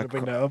was Hoping you just, better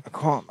bring that up.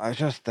 I was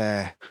just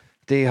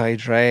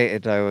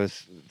dehydrated.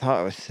 Thought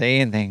I was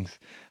seeing things,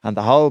 and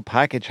the whole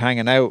package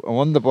hanging out. And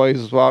one of the boys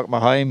was walking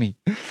behind me,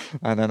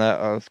 and then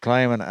I was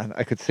climbing, and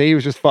I could see he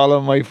was just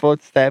following my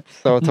footsteps.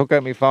 So I took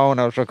out my phone.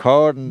 I was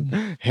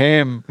recording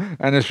him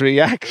and his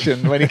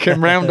reaction when he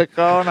came round the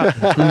corner.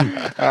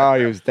 Oh,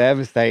 he was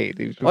devastated.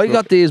 He was just I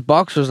got these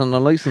boxers and they're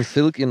nice and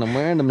silky, and I'm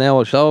wearing them now.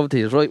 I'll show it to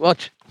you. Right,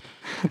 watch.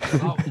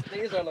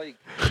 These are like.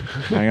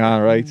 Hang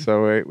on, right?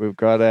 So we've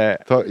got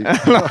Thought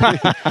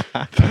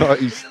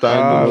he's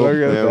standing look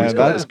up at now. that. He's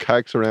got his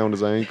cacks around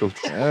his ankles.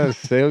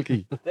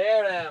 silky.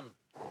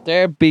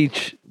 They're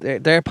beach.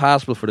 They're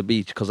passable for the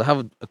beach because I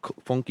have a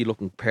funky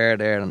looking pair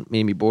there, and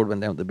me and my board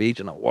went down to the beach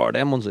and I wore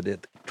them ones I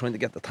did, trying to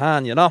get the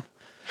tan, you know.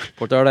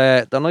 But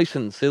they're nice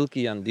and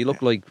silky and they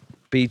look like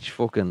beach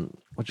fucking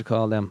what you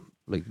call them,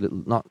 like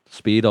little not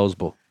speedos,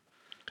 but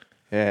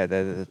Yeah,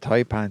 the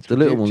tight pants. The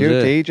little ones, Do you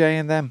yeah. DJ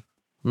in them?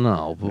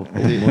 no. But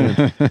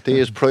They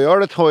is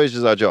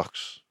prioritises our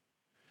jocks.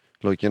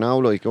 Like, you know,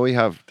 like I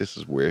have, this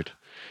is weird.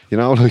 You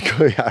know, like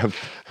I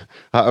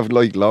have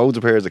like loads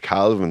of pairs of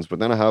Calvins, but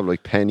then I have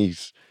like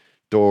pennies,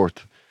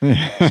 dirt.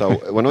 So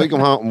when I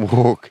come out and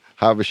walk,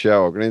 have a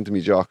shower, get into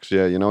me jocks,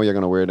 yeah, you know you're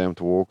going to wear them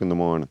to work in the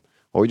morning.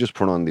 I just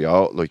put on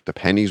the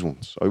pennies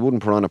ones. I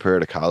wouldn't put on a pair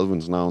of the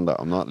Calvins knowing that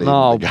I'm not leaving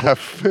No, the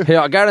gaff. Here,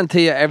 I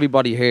guarantee you,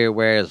 everybody here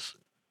wears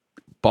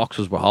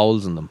boxers with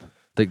holes in them.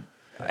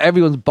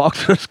 Everyone's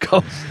boxers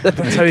goes.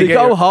 They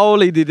go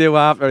holy. They do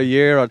after a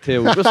year or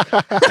two.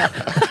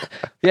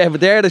 Yeah,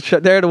 but they're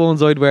the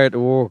ones I'd wear to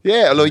work.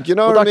 Yeah, like, you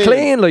know But what I they're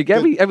mean? clean. Like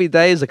every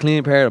day is a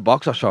clean pair of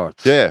boxer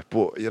shorts. Yeah,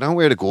 but you don't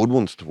wear the good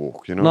ones to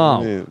work. You know No.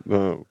 what I mean?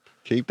 No.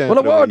 Keep them. Well,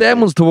 I wore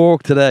them ones to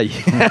work today.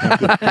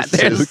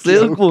 They're the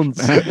silk ones.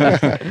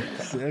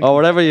 Or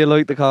whatever you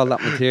like to call that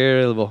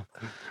material. But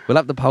we'll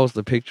have to post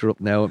a picture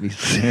up now of me.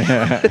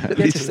 Get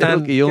you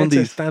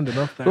standing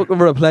up there. Looking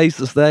for a place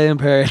to stay in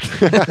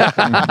Perth.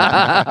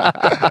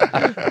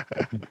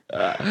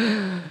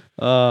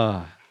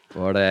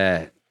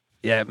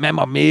 Yeah,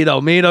 remember Mito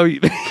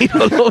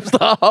loves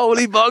the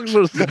holy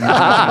boxers.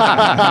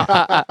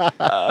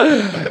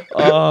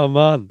 Oh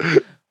man,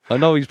 I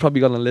know he's probably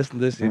gonna listen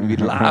to this. He'd be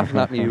laughing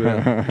at me.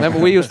 Remember,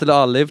 we used to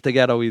all live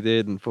together. We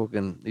did, and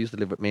fucking used to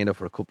live with Mito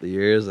for a couple of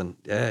years, and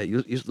yeah,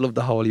 used to love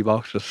the holy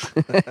boxers.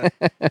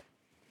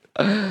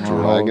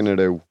 Dragging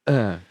it out.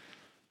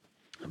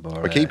 But,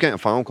 I keep getting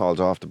phone calls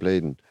off the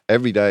bleeding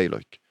every day,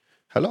 like,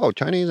 hello,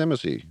 Chinese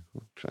embassy.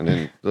 And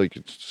then, like,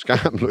 it's a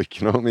scam, like,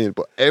 you know what I mean?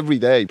 But every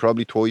day,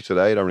 probably twice a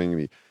day, they're ringing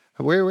me.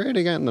 Where are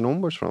they getting the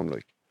numbers from,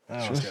 like?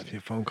 I always get a few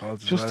phone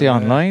calls. Just the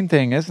online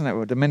thing, isn't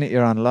it? The minute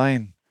you're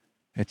online,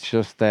 it's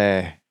just,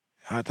 I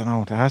don't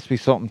know, there has to be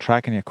something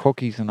tracking your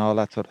cookies and all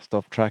that sort of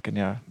stuff, tracking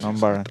your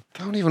number. I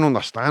don't even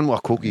understand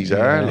what cookies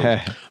are.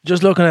 Like.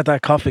 Just looking at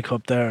that coffee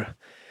cup there,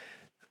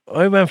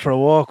 I went for a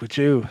walk with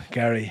you,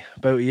 Gary,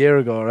 about a year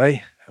ago,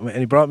 right? And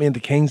he brought me into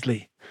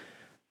Kingsley.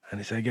 And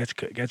he said,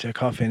 get you a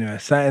coffee anyway. I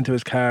sat into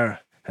his car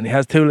and he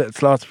has 2 little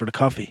slots for the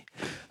coffee.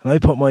 And I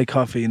put my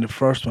coffee in the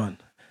first one.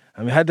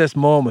 And we had this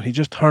moment, he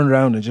just turned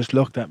around and just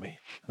looked at me.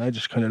 And I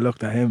just kind of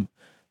looked at him.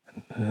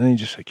 And then he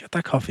just said, get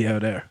that coffee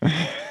out there.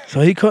 So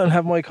he couldn't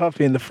have my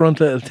coffee in the front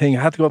little thing.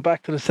 I had to go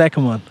back to the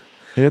second one.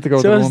 You had to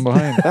go to the one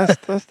behind.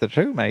 That's the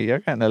truth, mate. You're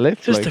getting a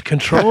lift. Just the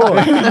control.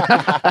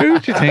 Who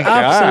do you think you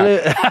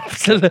are?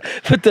 Absolutely.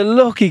 But the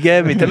look he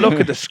gave me, the look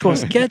of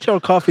disgust. Get your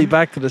coffee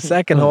back to the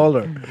second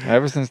holder.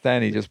 Ever since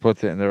then, he just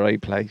puts it in the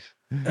right place.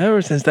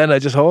 Ever since then, I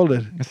just hold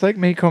it. It's like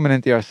me coming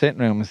into your sitting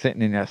room and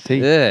sitting in your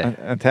seat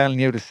and telling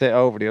you to sit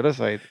over the other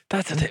side.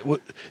 That's the thing. Do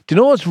you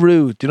know what's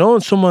rude? Do you know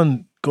when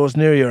someone goes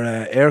near your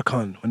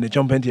aircon when they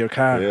jump into your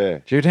car? Yeah.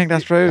 Do you think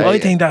that's rude? I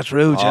think that's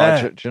rude,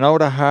 yeah. Do you know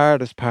the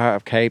hardest part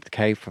of Cape to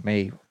Cape for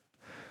me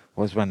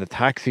was when the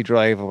taxi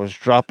driver was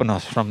dropping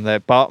us from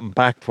the bottom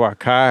back to our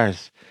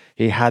cars.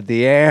 He had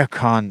the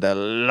aircon the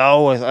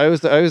lowest. I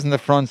was in the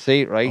front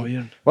seat, right? Oh,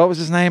 yeah. What was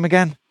his name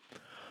again?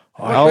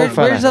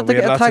 Where's that to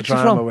get a taxi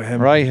from?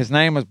 Right, his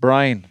name was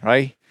Brian,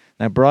 right?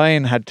 Now,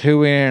 Brian had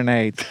 2 hearing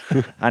aids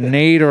and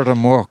neither of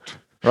them worked,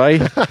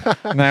 right?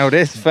 Now,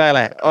 this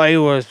fella, I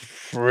was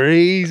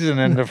freezing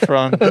in the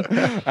front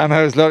and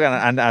I was looking,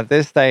 and at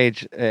this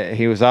stage,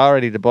 he was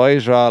already, the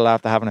boys were all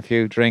after having a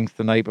few drinks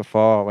the night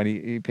before when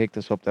he picked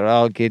us up. They're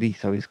all giddy,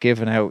 so he's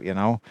giving out, you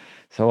know.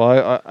 So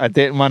I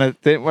didn't want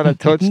to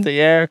touch the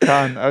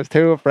aircon. I was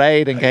too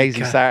afraid in case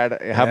he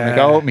started having a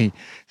go at me.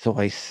 So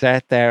I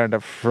sat there in the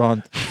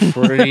front,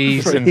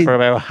 freezing for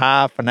about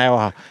half an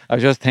hour. I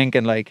was just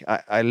thinking, like,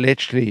 I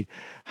literally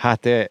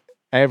had to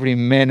every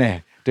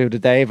minute do the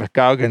David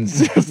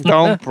Goggins, just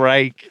don't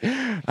break.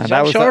 And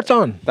that was shorts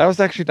on. That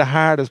was actually the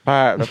hardest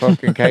part of the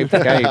fucking Cape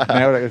to Cape.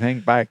 Now that I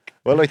think back.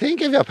 Well, I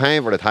think if you're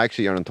paying for the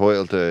taxi, you're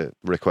entitled to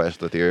request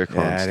that the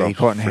aircon stop. He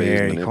couldn't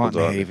hear. He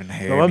couldn't even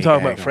hear. No, I'm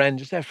talking about a friend.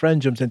 Just that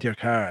friend jumps into your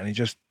car and he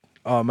just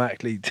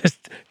automatically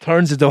just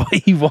turns it the way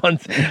he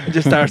wants and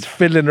just starts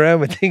fiddling around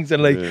with things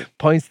and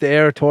points the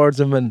air towards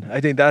him, and I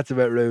think that's a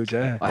bit rude.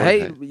 Yeah, I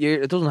hate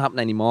it doesn't happen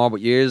anymore,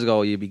 but years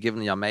ago you'd be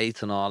giving your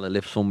mates and all a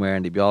lift somewhere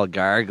and they'd be all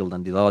gargled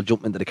and they'd all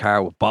jump into the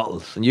car with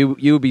bottles and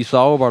you'd be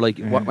sober, like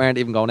weren't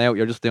even going out,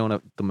 you're just doing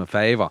them a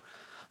favour,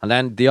 and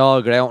then they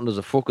all go out and there's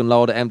a fucking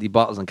load of empty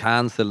bottles and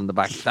cans still in the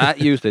back. That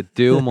used to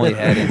do my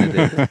head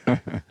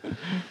in.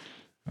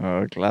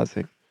 Oh,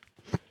 classic.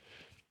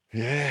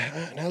 Yeah,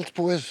 anything else,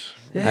 boys?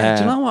 Yeah,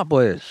 do you know what,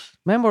 boys?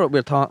 Remember we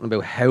were talking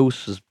about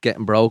houses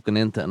getting broken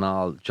into and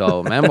all,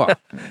 Joe? Remember?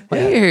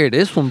 When you hear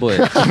this one,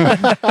 boys?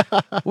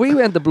 We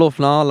went to Bluff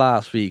Law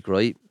last week,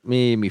 right?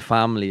 Me, my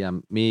family,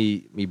 and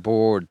me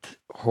board,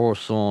 her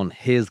son,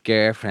 his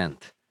girlfriend.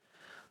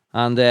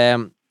 And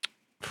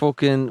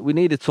we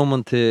needed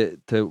someone to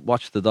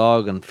watch the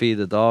dog and feed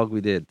the dog,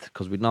 we did,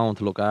 because we'd no one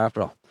to look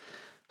after her.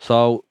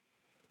 So,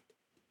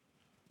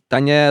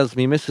 Danielle's,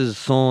 me missus'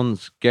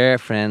 son's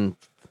girlfriend,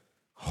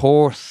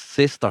 her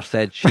sister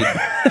said she'd... They're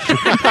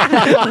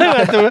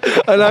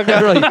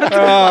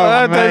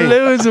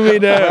losing me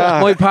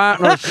there. My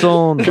partner's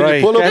son...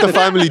 Right. Pull up the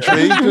family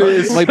tree,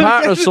 please. My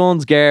partner's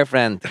son's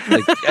girlfriend,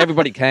 like,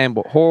 everybody came,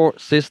 but her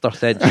sister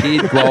said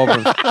she'd go over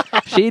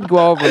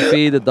and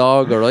feed the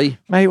dog, alright?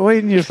 Mate, why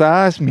didn't you just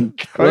ask me?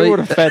 I would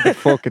have fed the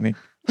fucking thing.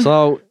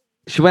 So,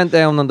 she went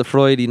down on the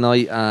Friday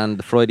night and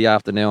the Friday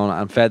afternoon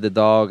and fed the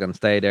dog and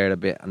stayed there a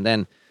bit. And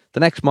then the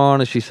next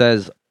morning she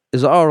says,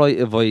 is it alright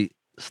if I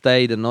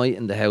stay the night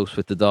in the house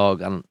with the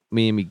dog, and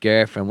me and my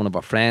girlfriend, one of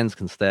our friends,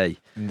 can stay.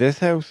 In this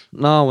house?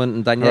 No,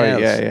 in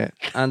Danielle's. Right, yeah.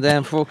 And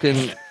then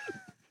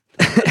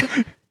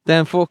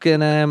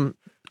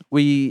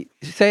we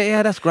say,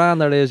 yeah, that's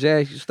grand, there is, yeah,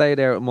 you should stay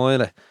there at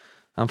Moyle.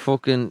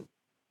 And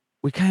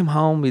we came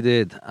home, we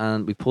did,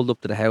 and we pulled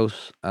up to the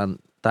house, and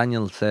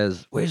Daniel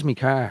says, where's my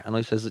car? And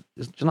I says,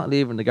 you're not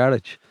leaving the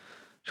garage.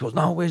 She goes,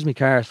 no, where's my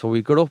car? So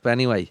we got up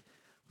anyway.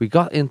 We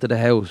got into the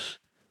house.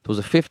 There was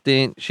a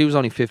 15, she was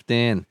only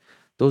 15.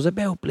 There was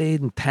about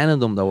bleeding 10 of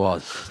them there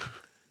was.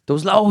 There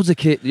was loads of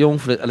kids, young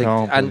for it.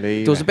 And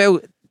there was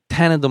about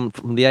 10 of them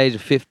from the age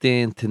of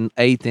 15 to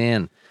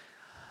 18.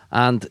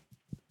 And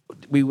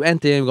we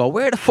went in and go,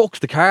 where the fuck's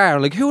the car?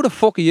 And like, who the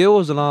fuck are you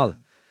and all?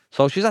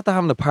 So she's at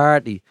having a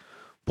party.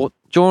 But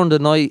during the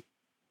night,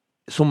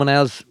 someone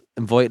else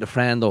invited a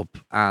friend up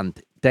and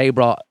they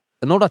brought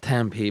another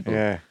 10 people.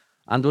 Yeah.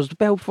 And there was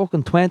about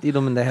fucking 20 of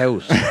them in the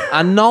house.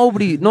 And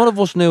none of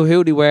us knew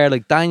who they were,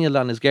 like Daniel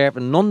and his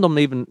girlfriend. None of them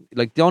even,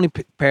 like the only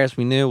person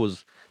we knew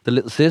was the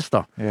little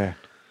sister. Yeah.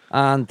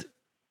 And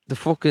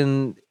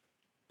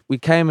we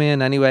came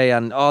in anyway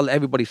and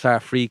everybody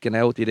started freaking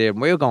out there.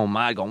 And we were going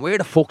mad, going, where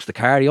the fuck's the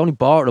car? He only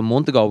bought it a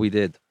month ago, we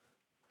did.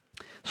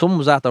 Someone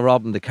was after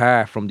robbing the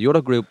car from the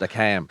other group that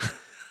came.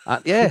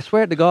 And yeah,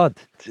 swear to God.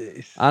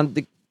 Jeez.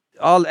 And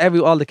all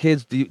the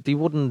kids, they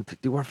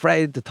were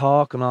afraid to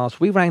talk and all. So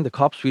we rang the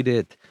cops, we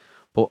did.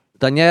 But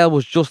Danielle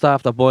was just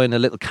after buying a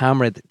little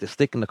camera to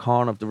stick in the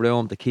corner of the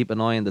room to keep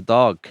an eye on the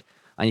dog.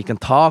 And you can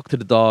talk to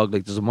the dog,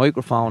 like there's a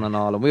microphone and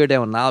all. And we were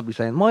down in Alby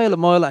saying,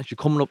 Mile, and she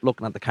coming up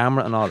looking at the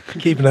camera and all.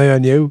 Keep an eye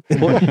on you.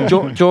 But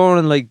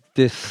during like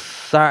this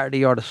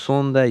Saturday or the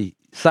Sunday,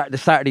 the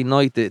Saturday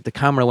night, the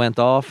camera went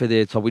off, it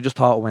did. So we just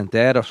thought it went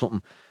dead or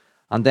something.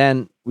 And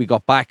then we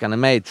got back and it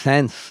made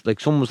sense. Like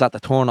someone was had to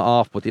turn it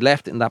off, but they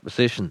left it in that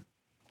position.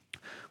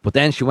 But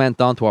then she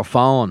went onto her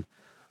phone,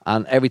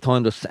 and every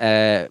time there's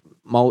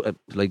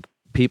like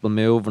people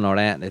moving or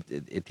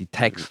anything, it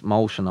detects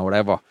motion or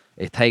whatever.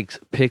 It takes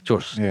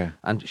pictures. Yeah.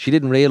 And she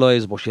didn't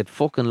realise, but she had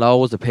fucking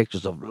loads of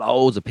pictures of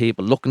loads of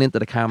people looking into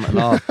the camera and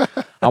all.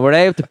 And we're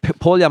able to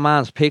pull your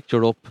man's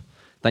picture up.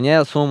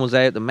 Danielle's son was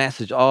out to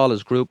message all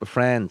his group of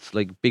friends,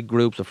 like big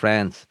groups of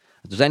friends.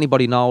 Does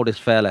anybody know this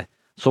fella?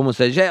 Someone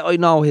says, yeah, I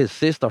know his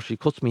sister. She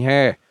cuts me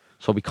hair.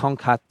 So we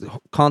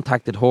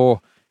contacted her,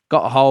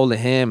 got a hold of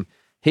him.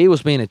 He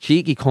was being a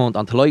cheeky cunt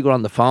until I got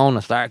on the phone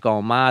and started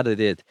going mad at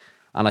it.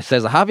 And I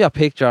says, I have your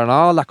picture and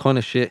all that kind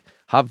of shit.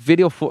 Have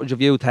video footage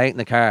of you taking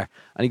the car.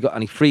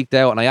 And he freaked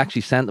out. And I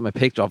actually sent him a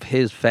picture of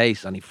his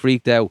face and he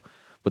freaked out.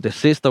 But the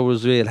sister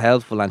was real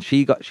helpful and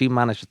she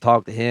managed to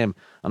talk to him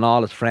and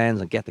all his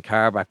friends and get the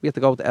car back. We had to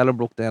go to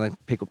Ellenbrook then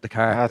and pick up the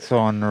car. That's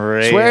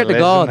unreal. Swear to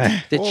God,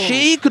 it? the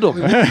cheek of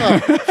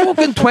them.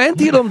 Fucking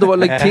 20 of them, they were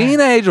like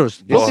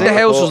teenagers. Look at the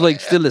house was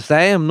like still the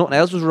same, nothing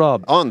else was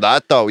robbed. On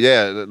that though,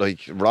 yeah, like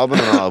robbing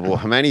and all, but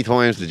how many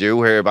times did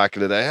you hear back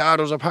in the day, there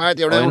was a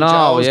party around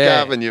Joe's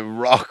Gav and you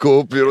rock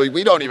up, you're like,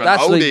 we don't even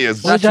know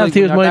these. Why'd you have to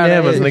use my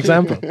name as an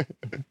example?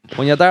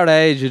 When you're that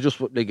age, you just,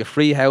 like a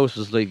free house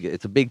is like,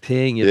 it's a big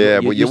thing.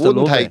 But you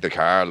wouldn't take the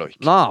car, like.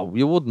 No,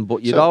 you wouldn't,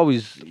 but you'd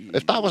always.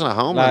 If that wasn't at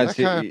home, lads,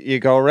 you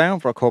go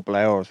around for a couple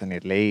of hours and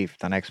you'd leave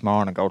the next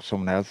morning and go to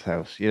someone else's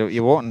house.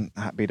 You wouldn't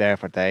be there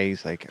for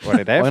days. Like, were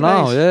they there for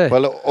days? Yeah.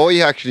 Well, I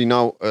actually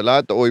know a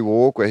lad that I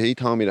work with. He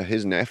told me that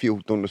his nephew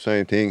done the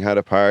same thing, had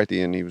a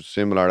party, and he was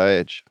similar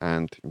age,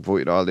 and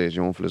invited all these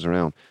young fellas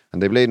around.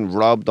 And they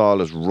robbed all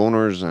his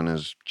runners and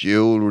his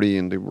jewellery,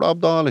 and they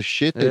robbed all his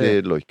shit they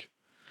did, like.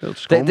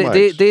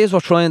 These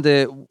were trying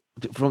to,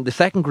 from the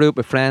second group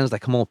of friends that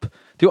come up,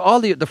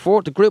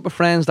 the group of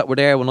friends that were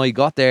there when I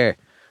got there,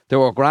 they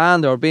were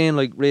grand, they were being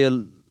like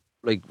real,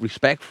 like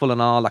respectful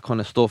and all that kind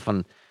of stuff,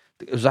 and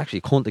it was actually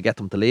a cunt to get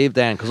them to leave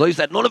then, because I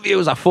said, none of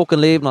you are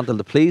fucking leaving until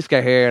the police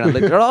get here, and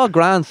like, they're all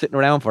grand sitting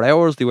around for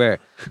hours, they were.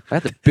 I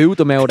had to boot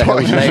them out of the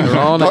house later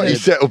on. He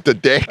set up the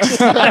decks.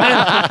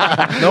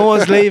 No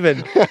one's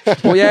leaving.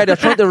 But yeah, they're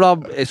trying to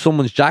rob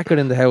someone's jacket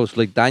in the house,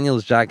 like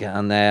Daniel's jacket,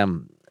 and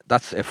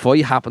that's a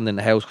fight happened in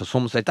the house because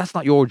someone said, that's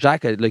not your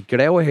jacket, like,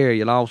 get out of here,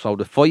 you know. So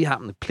the fight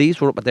happened, the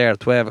police were up there at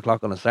 12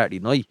 o'clock on a Saturday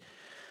night,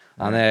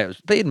 and it was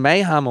bleeding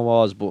mayhem it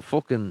was, but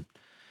fucking.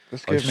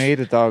 Just give me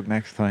the dog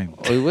next time.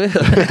 I will.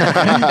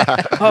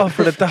 Oh,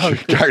 for the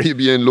dog. Gary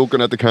be in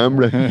looking at the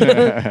camera.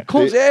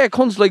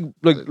 Cunts like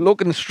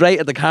looking straight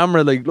at the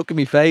camera, like look at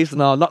me face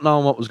and all, not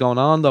knowing what was going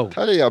on though.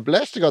 Tell you, you're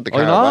blessed you got the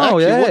car back.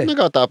 Yeah. You wouldn't have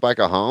got that back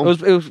at home.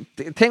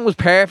 The thing was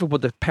perfect,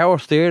 but the power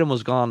steering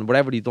was gone,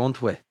 whatever he done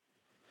to it.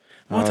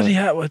 What did he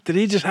have? Did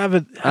he just have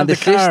it? And the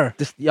car?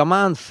 Your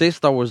man's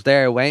sister was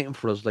there waiting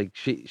for us. Like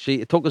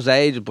it took us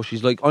ages, but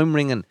she's like, I'm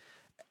ringing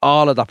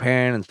all of the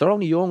parents. They're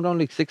only young, they're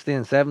only like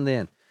 16,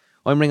 17.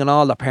 I'm ringing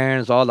all the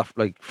parents, all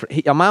the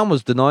your man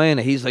was denying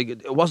it. He's like,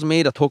 it wasn't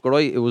me that took her,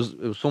 right? It was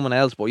someone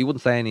else, but he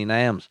wouldn't say any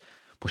names.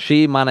 But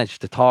she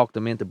managed to talk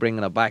them into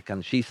bringing it back,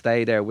 and she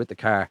stayed there with the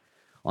car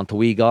until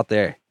we got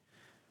there.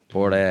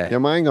 But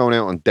your man going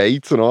out on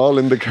dates and all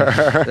in the car.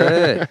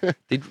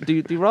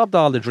 They robbed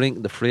all the drink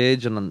in the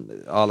fridge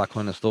and all that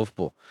kind of stuff.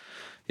 But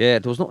yeah,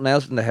 there was nothing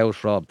else in the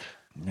house robbed.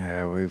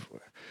 Yeah,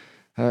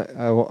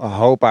 I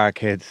hope our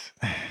kids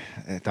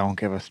don't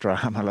give us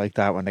drama like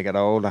that when they get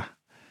older.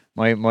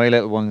 My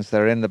little ones,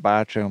 they're in the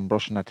bathroom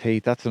brushing their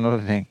teeth. That's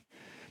another thing.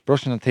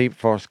 Brushing their teeth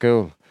before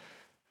school.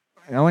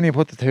 You know when you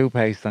put the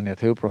toothpaste on your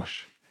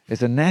toothbrush,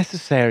 is it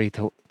necessary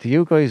to? Do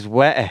you guys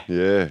wet it?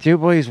 Yeah. Do you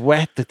boys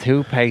wet the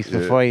toothpaste Yeah.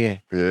 before you?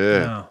 Yeah.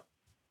 No.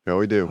 Yeah,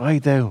 I do. I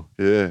do.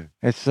 Yeah.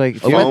 It's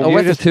like I wet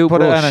you the just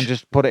put it in toothbrush. and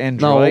just put it in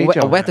No, dry. I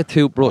Joe? wet the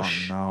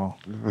toothbrush. Oh,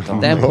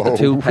 no. Then put the No.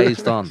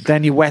 toothpaste on.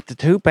 Then you wet the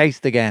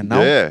toothpaste again.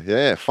 No.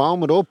 Yeah.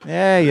 Foam it up.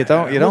 Yeah, you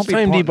don't. You How don't much be.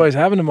 time do you putting- boys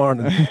have in the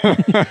morning?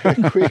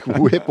 Quick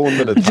whip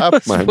under the tap,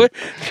 just, man.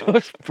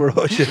 just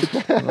brush it.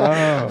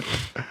 Oh.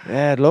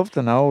 Yeah, I'd love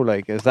to know.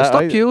 Like, is I that?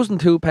 stopped using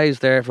toothpaste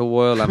there for a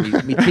while,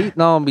 and me teeth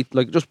now,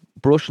 like just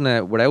brushing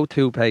it without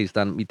toothpaste,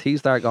 and my teeth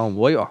start going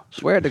whiter.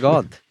 Swear to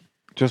God.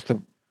 Just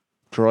a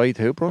dry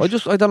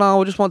toothbrush. I don't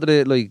know. I just wanted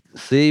to like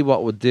see what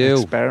it would do.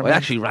 Experiment. I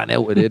actually ran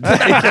out with it.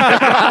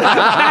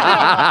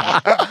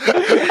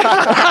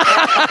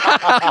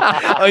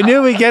 I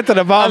knew we'd get to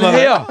the bottom And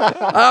of here,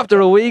 it. after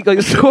a week, I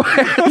swear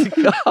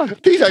to God,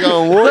 These are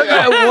going look white.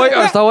 at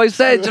whiter. So I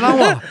said, you know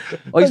what?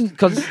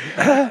 Because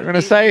You're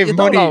gonna save You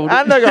don't money, know.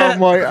 and they're going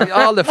white.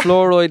 all the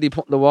fluoride they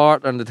put in the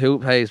water and the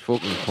toothpaste,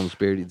 fucking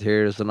conspiracy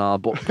theories and all.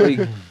 But like,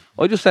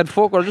 I just said,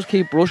 fuck it, I'll just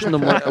keep brushing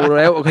them out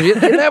because you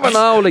never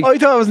know. Like, I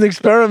thought it was an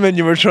experiment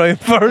you were trying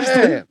first.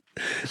 yeah.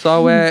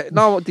 So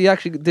no, they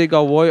actually did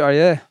go whiter,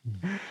 yeah.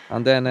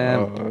 And then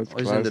Oh, that's I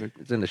was classic.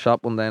 in the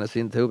shop one day and I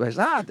seen the toothpaste.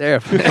 There.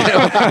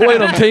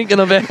 What I'm thinking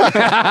of it.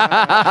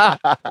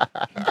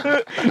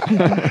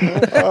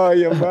 Oh,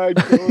 you mad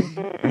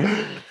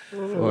cunt.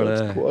 But,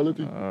 That's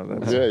quality. Oh,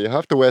 that's- Yeah, you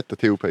have to wet the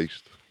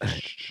toothpaste.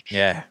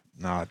 Yeah,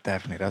 no,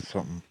 definitely. That's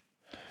something.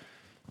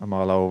 I'm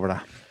all over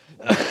that.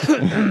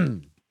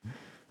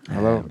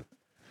 Hello.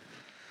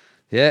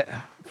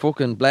 Yeah,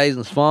 fucking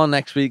Blazing Swan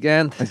next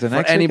weekend. Is it For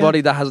next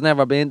anybody that has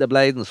never been to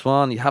Blazing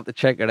Swan, you have to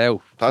check it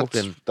out.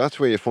 That's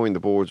where you find the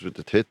boards with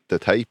the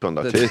tape on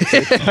the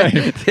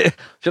tit.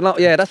 You know,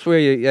 yeah, that's where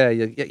you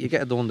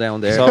get it done down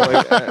there.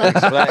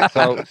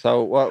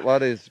 So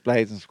what is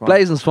Blazing Swan?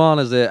 Blazing Swan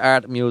is the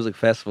art and music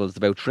festival. It's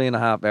about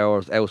 3.5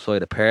 hours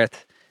outside of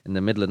Perth, in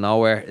the middle of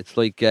nowhere. It's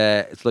like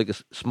a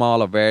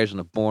smaller version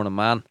of Born a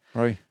Man.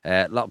 Right.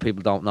 A lot of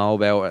people don't know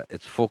about it.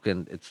 It's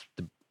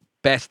the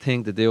best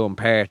thing to do in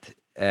Perth.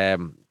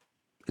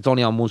 It's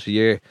only on once a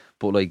year,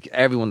 but like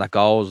everyone that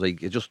goes,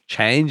 like it just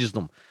changes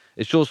them.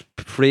 It's just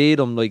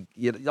freedom. Like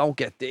you don't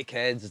get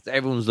dickheads.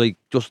 Everyone's like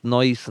just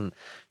nice, and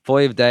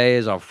 5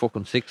 days or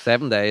fucking 6,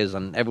 7 days,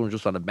 and everyone's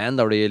just on a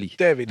bender really.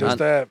 Davey, does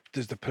And-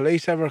 the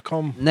police ever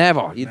come?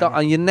 Never. You don't,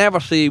 and you never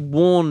see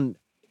one.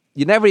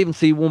 You never even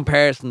see one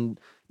person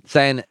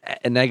saying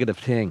a negative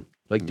thing.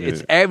 Like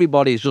it's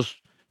everybody's just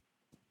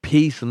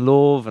peace and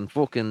love and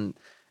fucking.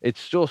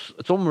 It's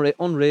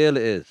unreal.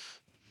 It is.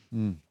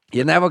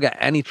 You never get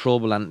any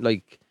trouble, and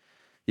like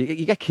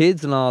you get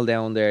kids and all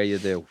down there. You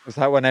do. Is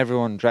that when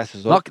everyone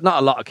dresses up?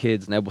 Not a lot of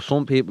kids now, but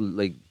some people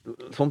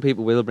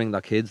will bring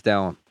their kids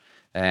down.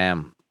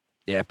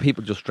 Yeah,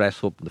 people just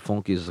dress up in the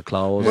funkiest of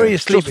clothes. Where are you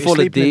It's sleeping? just full of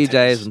Sleeping in DJs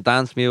tents? and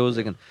dance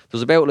music, and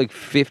there's about like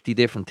 50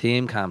 different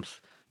team camps.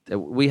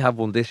 We have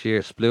one this year,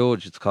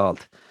 Splooge it's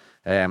called.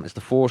 It's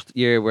the first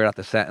year we're at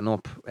the setting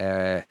up.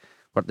 We're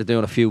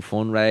doing a few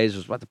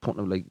fundraisers. We're at the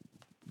putting like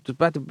there's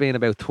about to being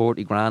about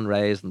 30 grand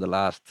raised in the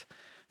last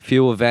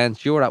few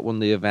events. You were at one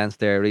of the events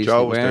there recently,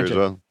 Joe was there weren't as you?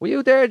 well. Were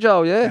you there,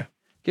 Joe? Yeah.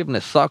 Giving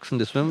us socks and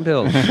the swim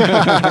pills.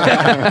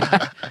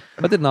 I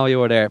didn't know you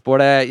were there. But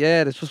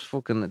yeah, it's just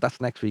fucking,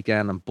 that's next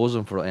weekend. I'm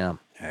buzzing for it, I am.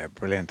 Yeah,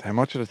 brilliant. How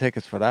much are the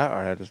tickets for that,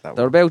 or how does that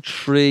They're work? about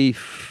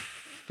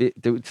they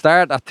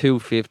start at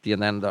 250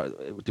 and then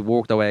they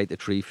worked their way to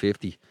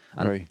 350.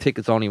 And Right.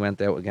 tickets only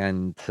went out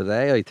again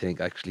today, I think,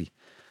 actually.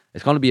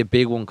 It's going to be a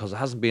big one because it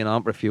hasn't been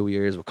on for a few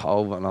years with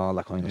COVID and all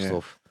that kind of Yeah.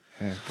 stuff.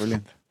 Yeah,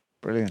 brilliant.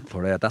 Brilliant.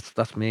 But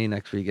that's me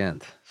next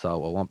weekend,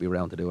 so I won't be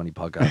around to do any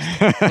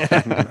podcasts.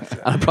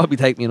 And it'll probably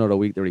take me another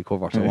week to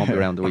recover, so I won't be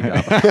around the week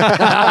after.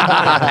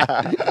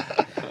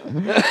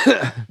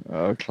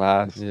 Oh,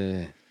 class.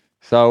 Yeah.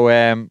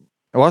 So,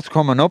 what's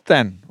coming up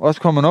then? What's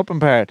coming up in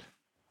Perth?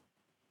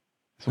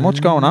 So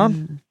much going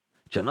on.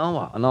 Do you know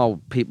what? I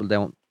know people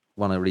don't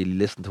want to really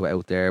listen to it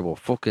out there, but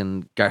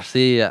fucking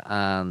Garcia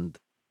and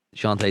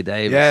Shantae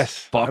Davis.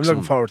 Yes, I'm boxing.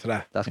 looking forward to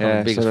that. That's going to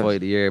Yeah, be the biggest so fight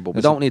of the year, but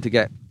we there's- don't need to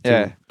get too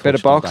Yeah, bit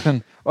of touched on that.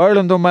 boxing.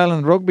 Ireland done well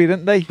in rugby,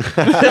 didn't they?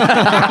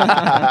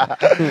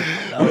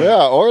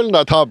 Yeah, Ireland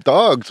are top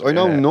dogs. I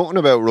know Yeah. nothing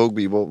about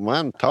rugby, but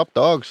man, top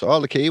dogs. All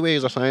the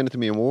Kiwis are saying it to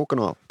me and working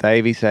on.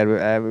 Davey said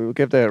we'll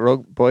give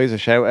the boys a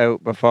shout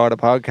out before the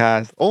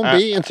podcast.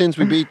 Unbeaten since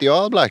we beat the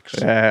All Blacks.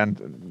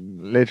 And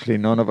literally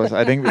none of us.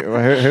 I think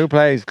who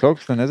plays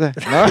Cluxton, is it?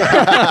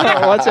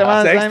 No? What's your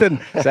man's Sexton.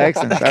 name?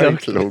 Sexton. Sorry.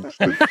 Close.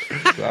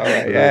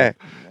 Sorry, yeah.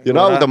 You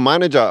know, the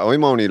manager,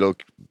 I'm only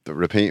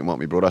repeating what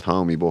my brother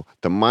told me, but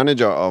the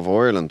manager of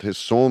Ireland, his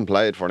son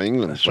played for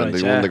England That's when right,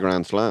 they yeah. won the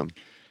Grand Slam.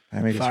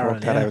 Let me just Farrell,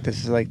 work that yeah. out.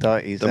 This is like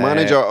that. He's The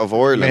manager of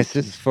Ireland.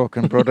 Mrs.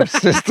 fucking brother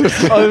sisters.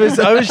 I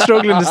was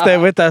struggling to stay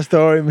with that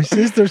story. My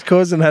sister's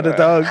cousin had a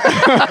dog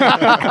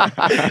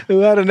who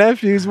had a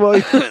nephew's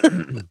wife.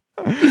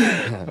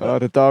 Oh,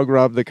 the dog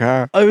robbed the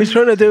car. I was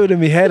trying to do it in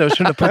my head. I was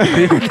trying to put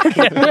the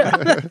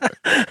together.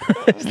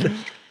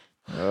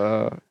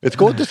 It's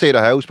good to see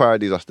the house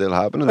parties are still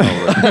happening. Though,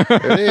 like.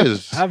 It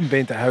is. I haven't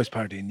been to a house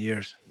party in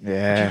years.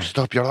 Yeah.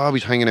 Stop! You're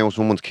always hanging out in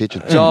someone's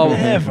kitchen. Joe,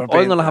 Never I'm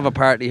been. gonna have a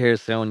party here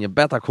soon. You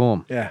better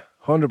come. Yeah,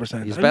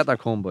 100%. You better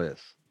come, boys.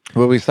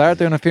 Will we start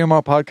doing a few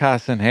more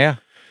podcasts in here?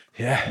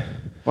 Yeah.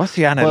 What's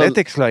the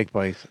analytics like,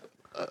 boys?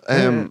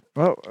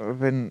 Well,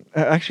 I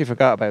actually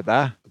forgot about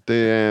that.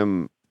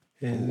 the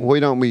why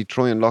don't we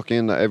try and lock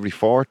in that every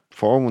four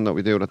one that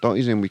we do that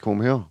Dottie's in, we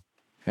come here.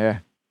 Yeah.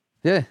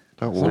 Yeah,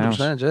 That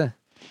 100%. Yeah,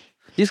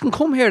 you can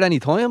come here at any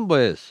time,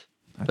 boys.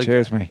 Like,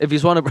 Cheers, me. If you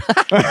want to,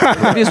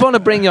 if you want to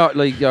bring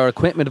your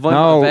equipment, if I'm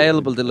No,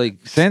 available to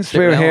Since sit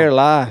we were around. here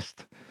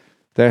last,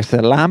 there's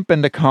a lamp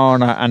in the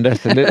corner and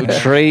there's a little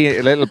tree,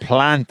 a little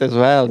plant as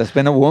well. There's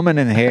been a woman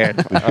in here.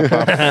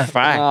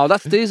 Fact. Oh,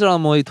 these are all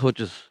my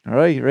touches.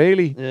 Right,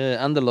 really?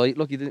 Yeah, and the light.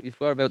 Look, you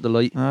forgot about the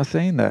light. I've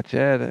seen that,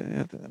 yeah.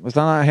 Was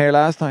that not here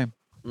last time?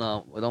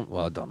 No, I don't.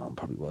 Well, I don't know.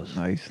 Probably was.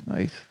 Nice.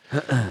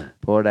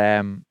 But,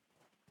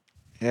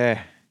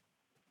 yeah.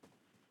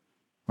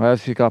 What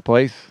else you got,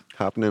 boys?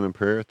 happening in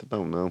Perth. I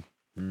don't know.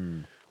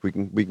 Mm. We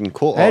can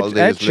cut all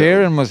Ed these.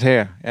 Sheeran was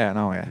here. Yeah,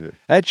 no, yeah.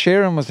 Ed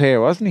Sheeran was here,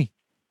 wasn't he?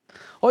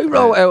 I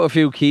wrote out a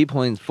few key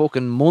points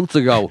fucking months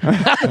ago,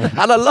 and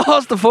I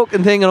lost the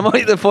fucking thing, and I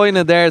might have find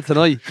it there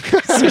tonight.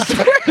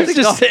 It's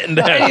just sitting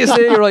there. And you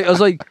say you're right. I was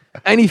like,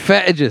 any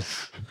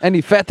fetishes?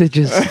 Any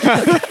fetishes?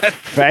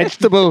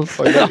 Vegetables.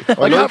 I can't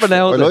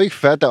pronounce it. like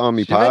feta on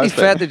me Do you have any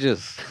pasta.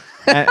 fetishes?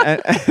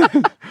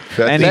 Any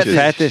Fetishes.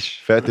 fetish.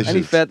 Fetishes.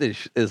 Any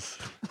fetish is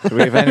Do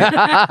we have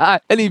any?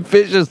 any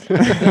fishes?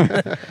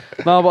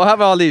 No, but I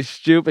have all these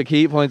stupid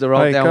key points I wrote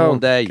Right, down go. one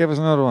day. Give us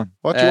another one.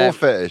 What's Uh, your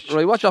fetish?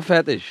 Right, what's your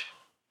fetish?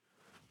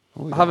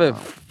 Oh, I have a yeah.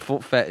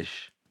 foot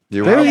fetish.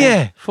 You Do have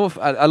you? one?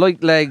 Foot. I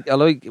like leg. I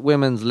like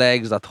women's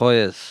legs that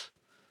tie us.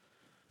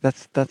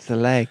 That's the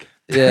leg.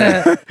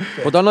 Yeah,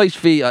 but they're nice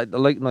feet. I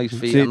like nice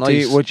feet. and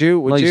nice, Would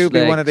you nice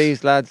be one of legs.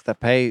 these lads that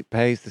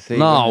pays to see?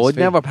 No, women's I'd feet?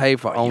 never pay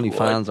for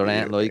OnlyFans or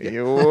anything like it.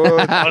 You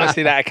would.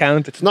 Honestly, that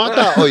account. It's not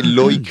that I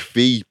like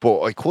feet,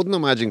 but I couldn't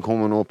imagine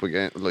coming up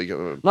again like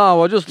a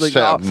No, I just like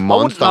set of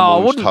monster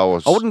munch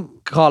towers. I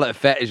wouldn't call it a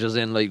fetish as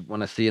in like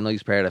when I see a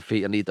nice pair of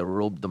feet, I need to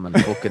rub them and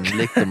fucking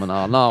lick them and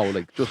all. No,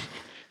 like just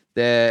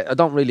I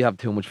don't really have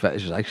too much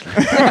fetishes actually.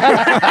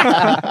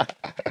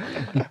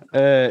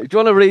 Do you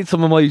want to read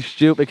some of my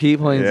stupid key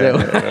points Yeah,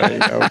 out?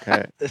 right,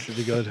 okay. This would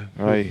be good.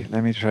 Right,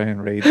 let me try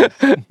and read this.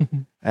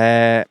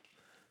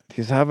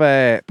 Do you have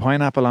a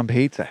pineapple on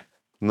pizza?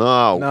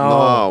 No.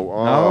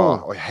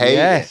 No. I hate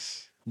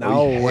Yes.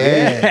 No I hate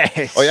way.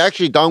 it. I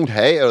actually don't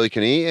hate it. I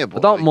can eat it. I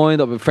But don't like,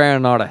 mind it, but fair or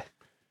not.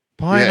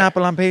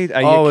 Pineapple on pizza?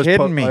 Are you Always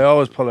kidding me? I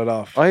always pull it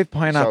off. I have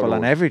pineapple So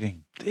on good.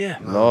 everything. Yeah.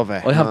 Love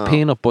it. I have No.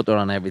 peanut butter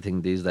on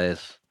everything these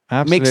days.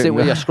 Absolutely. Mix it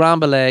with your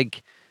scrambled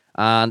egg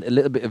and a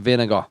little bit of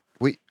vinegar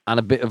and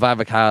a bit of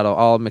avocado,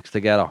 all mixed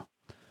together.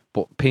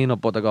 But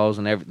peanut butter goes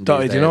on everything.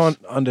 Dottie, these do you know days.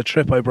 on the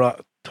trip I brought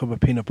a tub of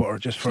peanut butter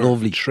just for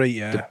lovely. a treat,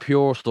 yeah. The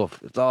pure stuff.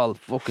 It's all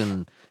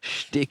fucking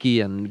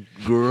sticky and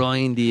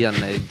grindy, and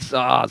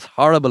it's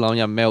horrible on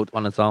your mouth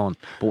on its own.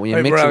 But when you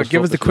Right, mix it, Brad, with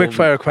give us stuff, the it's quick lovely.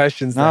 fire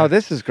questions. No, now.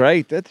 this is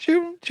great. Did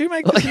you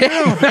make this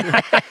down?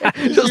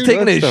 Just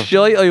thinking Good it's stuff.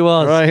 shite I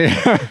was.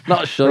 Right.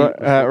 Not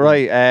shite.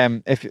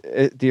 Right.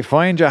 If do you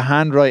find your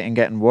handwriting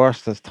getting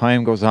worse as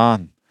time goes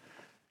on,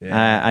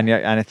 Yeah.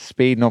 and it's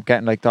speeding up,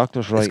 getting like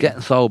doctors It's writing?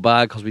 getting so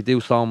bad because we do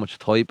so much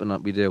typing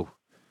that we do.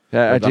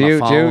 Yeah. like Do on our you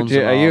phones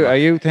and all that. are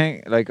you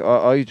think like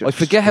I just I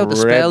forget how to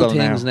spell scribble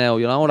things now,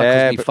 you know, because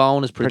Yeah, my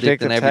phone is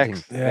predicting predictive everything.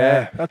 text.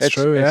 Yeah, that's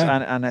true,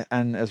 yeah.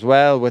 And as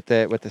well with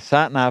the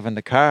sat nav in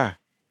the car,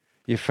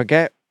 you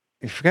forget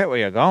where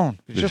you're going.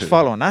 You're just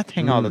following that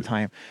thing all the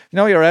time. You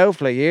know, you're out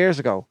for like years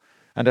ago,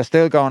 and they're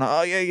still going,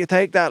 oh yeah, you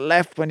take that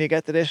left when you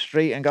get to this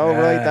street and go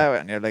right that way,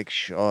 and you're like,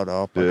 shut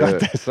up, I got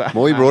this.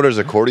 My brother's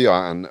a courier,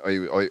 and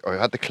I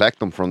had to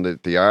collect him from the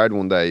yard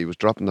one day. He was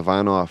dropping the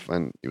van off,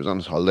 and he was on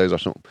his holidays or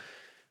something.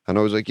 And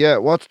I was like, yeah,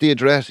 what's the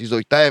address? He's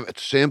like, Dave,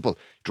 it's simple.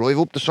 Drive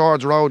up the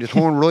Swords Road, you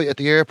turn right at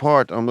the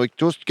airport. I'm like,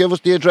 just give us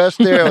the address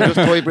there. I'll just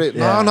type it.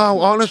 No,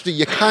 honestly,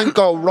 you can't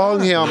go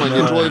wrong here, man.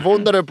 You drive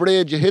under the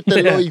bridge, you hit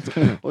the light.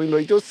 I'm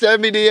like, just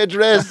send me the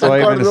address. I've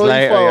 5 got minutes an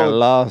later, you're iPhone.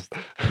 lost.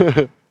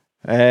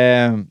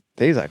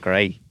 These are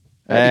great.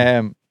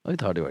 I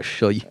thought they were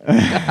shy.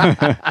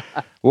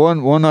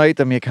 One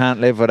item you can't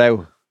live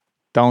without.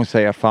 Don't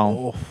say your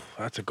phone. Oh,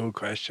 that's a good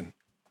question.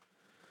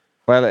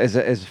 Well,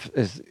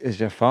 is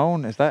your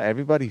phone? Is that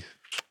everybody's?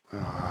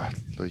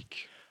 Like,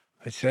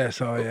 I'd say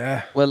so,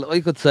 yeah. Well,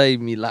 I could say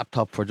my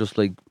laptop for just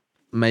like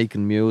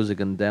making music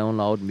and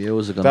download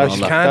music and That's, all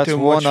you that. can't that's do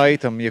one much.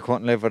 item you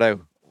couldn't live without.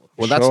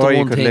 Well, that's the Sure you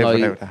one could thing live I-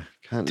 without that.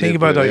 can't Think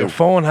live about that. without. Your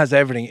phone has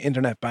everything.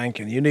 Internet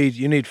banking. You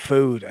need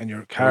food and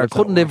your I cards.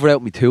 couldn't live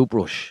without my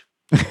toothbrush.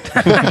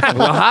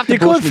 I have to You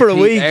brush could my for a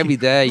teeth week. every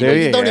day. Do like,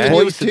 you? Don't even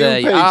twice use a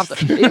day.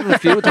 toothpaste. Even a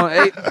few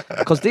times.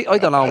 Because I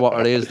don't know what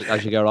it is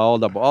as you get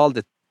older, but all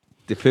the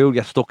food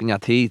gets stuck in your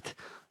teeth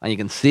and you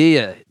can see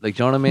it. Like,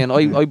 do you know what I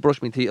mean? I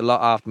brush my teeth a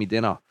lot after my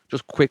dinner.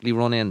 Just quickly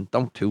run in.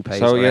 Don't toothpaste.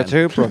 So or your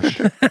anything. toothbrush,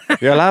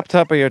 your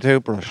laptop or your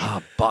toothbrush?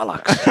 Ah,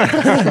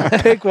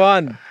 bollocks. Pick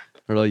one.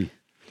 Right.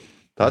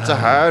 That's a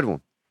hard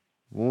one.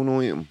 One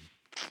item.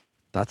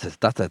 That's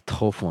a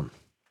tough one.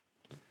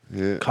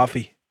 Yeah.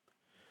 Coffee.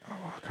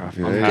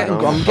 Coffee. Yeah, I'm you getting,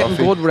 go. I'm getting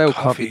good without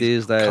coffee Coffee's-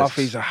 these days.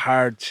 Coffees are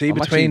hard. See, I'm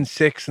between actually-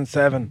 6 and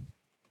 7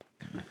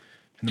 in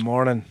the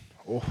morning.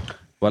 Oh,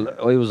 Well,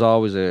 I was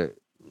always a.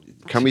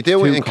 Can we do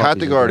it two in coffees a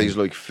categories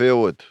day. like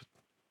fluid?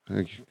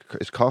 Like,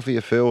 is coffee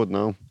a fluid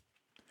now?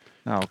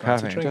 No, a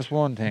caffeine. drink. Just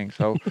one thing.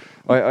 So,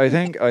 I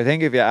think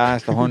if you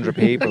asked 100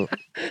 people,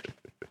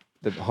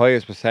 the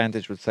highest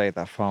percentage would say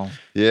their phone.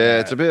 Yeah,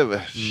 it's a bit of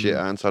a shit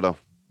answer though.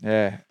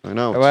 Yeah. I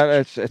know. Well,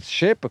 it's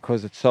shit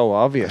because it's so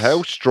obvious.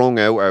 How strung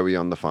out are we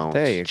on the phone?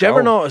 There you do you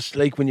ever go. notice,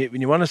 like, when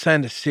you want to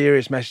send a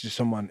serious message to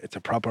someone, it's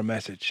a proper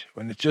message.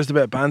 When it's just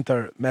about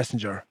banter,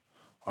 Messenger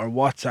or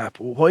WhatsApp,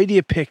 why do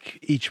you pick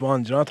each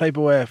one? Do you know that type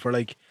of way for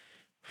like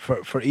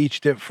for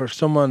each for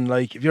someone,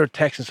 like if you're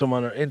texting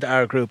someone or into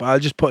our group, I'll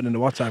just put it in the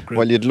WhatsApp group.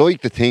 Well, you'd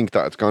like to think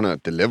that it's gonna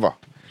deliver.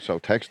 So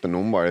text the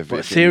number if but a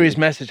if you serious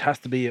need. message has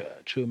to be a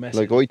true message.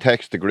 Like I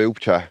text the group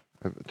chat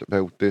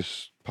about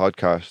this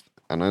podcast,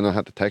 and then I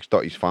had to text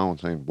Dotty's phone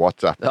saying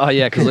WhatsApp. Oh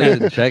yeah, because I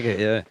didn't check it.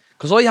 Yeah,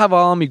 because I have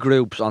all my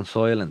groups on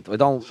silent. I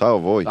don't. So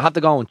have I I. have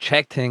to go and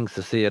check things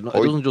to see it. It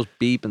I- doesn't just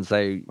beep and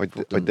say. I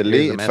fucking, here's a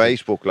deleted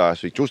message. Facebook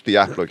last week, just the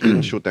app. Like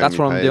didn't shut down. That's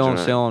my what I'm page or doing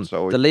anything. soon.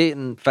 So I-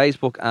 Deleting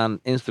Facebook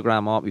and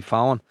Instagram off my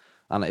phone,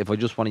 and if I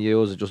just want to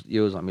use it, just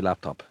use it on my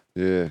laptop.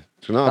 yeah,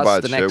 it's not a That's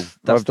bad the show. next.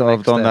 That's I've, the I've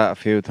next done step. that a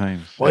few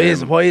times.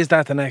 why is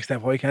that the next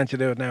step? Why can't you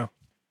do it now?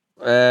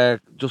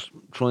 Just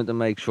trying to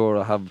make sure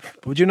I have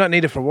But would you not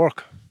need it for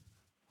work?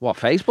 what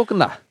Facebook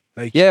and that.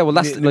 Like, Yeah, well,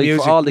 that's the like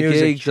music- for all the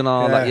music, gigs and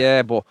all that.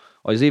 Yeah, but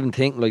I was even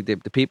thinking like the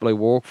people I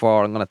work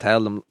for, I'm gonna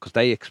tell them because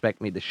they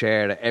expect me to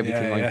share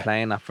everything Yeah, I'm yeah.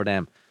 playing that for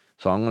them.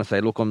 So I'm gonna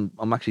say, look, I'm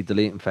actually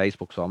deleting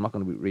Facebook, so I'm not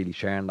gonna be really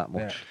sharing that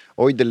much.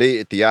 I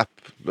deleted the app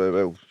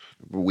about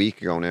a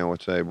week ago now,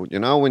 I'd say. But you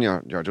know when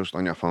you're just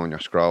on your phone, you're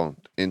scrolling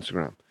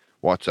Instagram,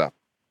 WhatsApp,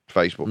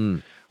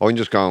 Facebook. I'm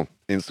just going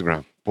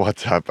Instagram,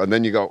 WhatsApp, and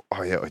then you go,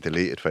 oh yeah, I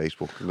deleted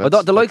Facebook. I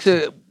don't, the likes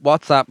of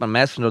WhatsApp and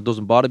Messenger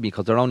doesn't bother me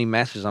because they're only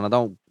messages, and I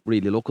don't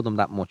really look at them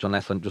that much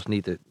unless I just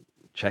need to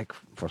check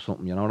for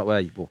something, you know that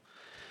way. But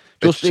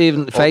just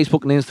even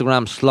Facebook and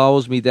Instagram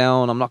slows me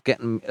down. I'm not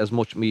getting as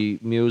much me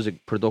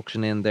music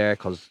production in there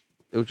because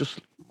it was just,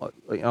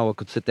 you know, I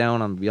could sit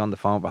down and be on the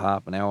phone for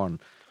half an hour, and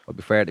I'd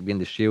prefer to be in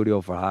the studio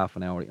for half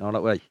an hour, you know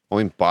that way.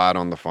 I'm bad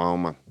on the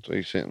phone, man. So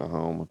you're sitting at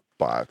home, I'm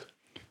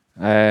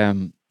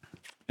bad.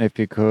 If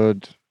you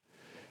could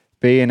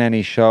be in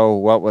any show,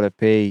 what would it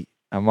be,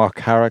 and what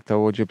character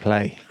would you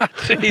play?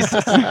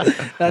 Jesus,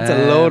 that's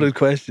a loaded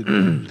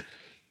question.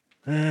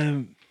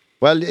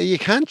 Well, you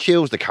can't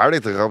choose the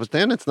character because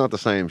then it's not the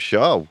same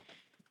show.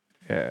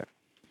 Yeah.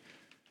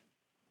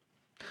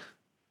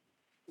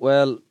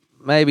 Well,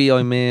 maybe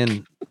I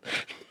mean,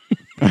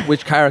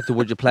 which character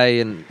would you play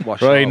in what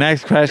show? Right.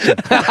 Next question.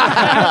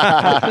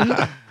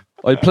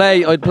 I'd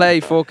play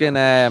fucking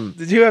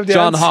Did you have the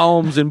John answer?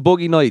 Holmes in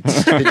Boogie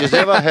Nights. Did you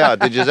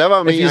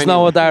ever meet If you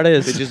know what that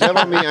is. Did you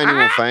ever meet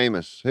anyone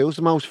famous? Who's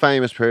the most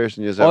famous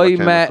person you've ever I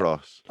came met-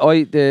 across?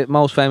 The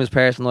most famous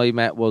person I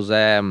met was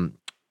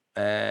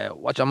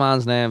what's your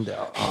man's name?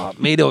 Oh,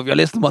 Mido, if you're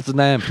listening, what's his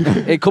name?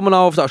 He coming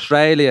over to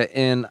Australia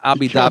in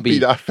Abu Can't be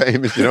Dhabi. that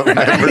famous, you don't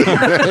remember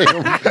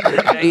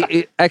his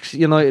name.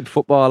 Ex-United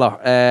footballer,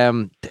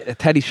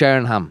 Teddy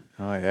Sheringham.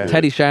 Oh yeah.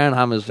 Teddy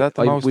Sheringham is. that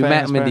the most we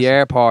met famous him in the person?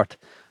 airport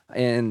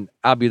in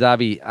Abu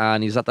Dhabi,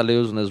 and he's at the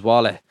losing his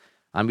wallet,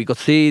 and we could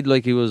see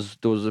like he was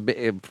a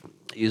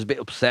bit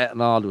upset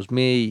and all. There was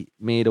me,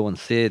 Mido, and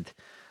Sid,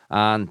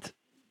 and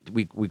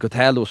we could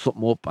tell there was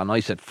something up. And I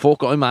said,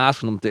 "Fuck!" I'm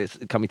asking him,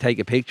 "Can we take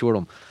a picture with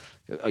him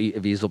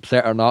if he's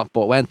upset or not?"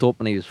 But went up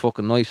and he was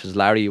fucking nice as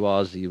Larry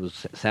was. He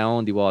was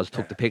sound. He was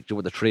took the picture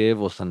with the three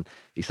of us, and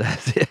he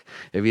says,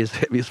 "If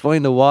he's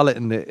finding the wallet,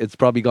 and it's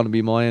probably going to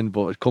be mine,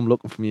 but come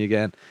looking for me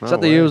again." He's Oh,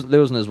 at the wow.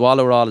 losing his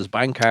wallet with all his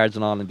bank cards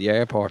and all in the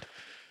airport.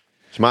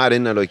 It's mad,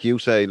 isn't it? Like you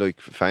say, like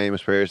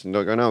famous person.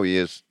 Like I know he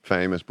is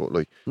famous, but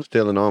like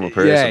still a normal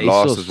person Yeah, he's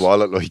lost just- his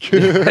wallet. Like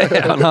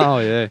I know,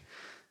 yeah.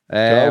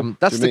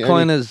 That's did the you meet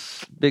kind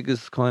of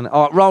biggest kind of.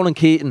 Oh, Ronan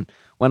Keaton.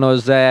 When I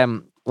was at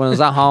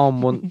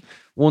home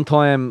one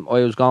time,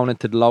 I was going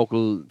into the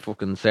local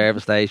fucking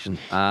service station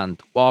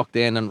and walked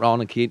in, and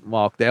Ronan Keaton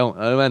walked out.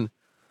 And I went,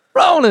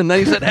 Ronan, and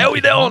he said, "How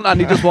we doing?" And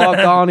he just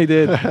walked on. He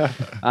did,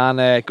 and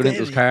got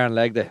into his car and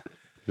legged it.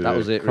 That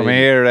was it. Come really.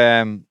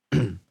 here.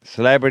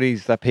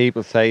 Celebrities that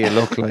people say you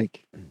look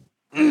like.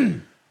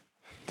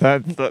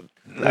 that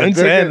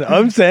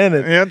I'm saying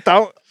it. Yeah,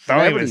 don't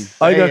Celebrities.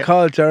 I got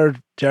called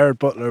Jared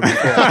Butler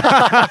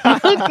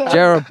before.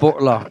 Jared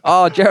Butler.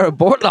 Oh, Jared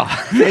Butler.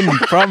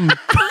 from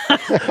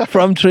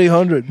from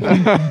 300.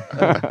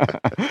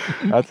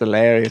 That's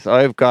hilarious.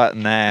 I've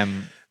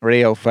gotten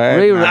Rio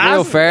Ferdinand.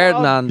 Rio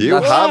Ferdinand. You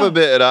have a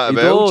bit of that He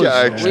about you,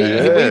 does.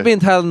 actually. We've been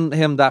telling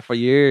him that for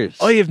years.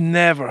 I have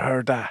never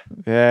heard that.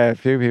 Yeah, a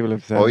few people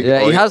have said.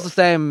 Yeah, he has the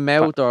same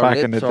mouth or back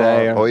lips. in the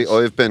day, or,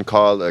 I've been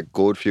called a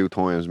good few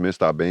times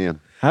Mr. Bean.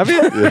 Have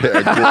you? Yeah,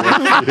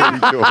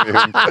 a good few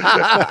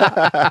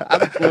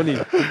times. funny.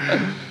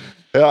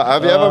 Yeah,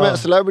 have you ever met a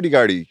celebrity,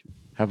 Gary?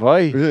 Have I?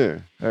 Yeah.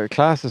 A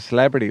class of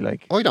celebrity,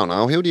 like. I don't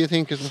know. Who do you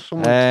think is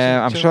someone?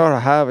 I'm sure I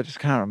have. I just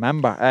can't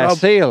remember.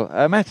 Seal.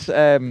 I met.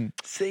 Not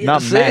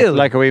Seal. met.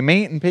 Like, are we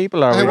meeting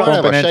people or are Hey, we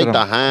whatever, bumping into shake them?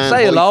 the hand.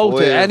 Say hello high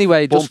to five,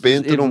 anyway. bump Just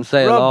into even them.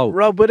 say hello.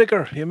 Rob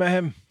Whittaker, you met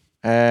him?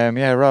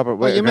 Yeah, Robert Oh,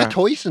 Whittaker. you met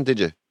Tyson, did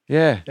you?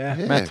 Yeah, Yeah.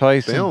 met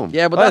Tyson. Boom.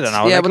 Yeah, but I that's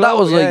don't know, but that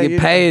was yeah, like a you-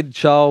 paid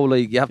show.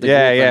 Like you have to. go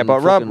up and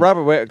But fucking-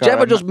 Robert Whittaker. Do you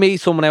ever I just meet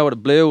someone out of the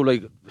blue,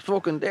 like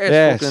fucking there's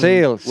Yeah,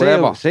 fucking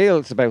whatever.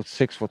 Seal's about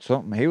 6 foot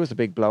something. He was a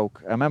big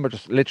bloke. I remember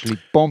just literally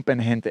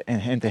bumping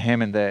into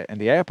him in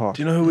the airport.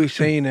 Do you know who we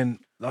seen in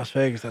Las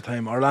Vegas that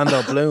time?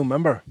 Orlando Bloom,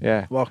 remember?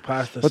 Yeah. Walked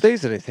past us. But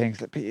these are the things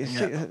that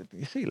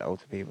you see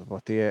loads of people.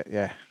 But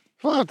yeah,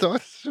 Well,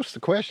 that's just the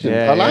question.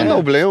 Yeah, Orlando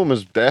yeah. Bloom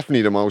is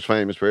definitely the most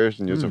famous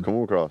person you've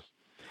come across.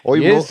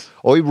 He is.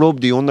 I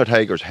rubbed the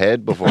Undertaker's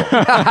head before.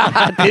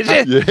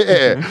 Did you?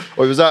 Yeah.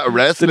 I was at a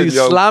wrestling Did he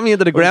joke. slam you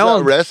into the I was at a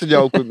ground? wrestling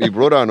joke with my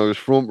brother and I was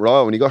front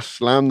row and he got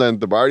slammed down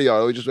the barrier.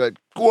 I just went,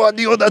 go on,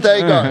 the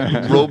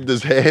Undertaker. Rubbed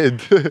his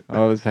head.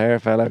 oh, his hair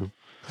fell out.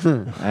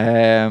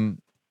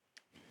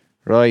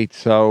 Right.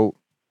 So,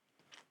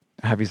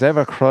 have you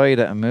ever cried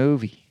at a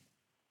movie?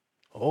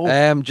 Oh,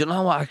 Do you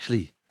know what?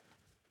 Actually,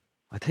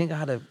 I think I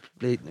had a.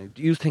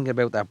 You thinking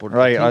about that, but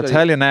Right. I'll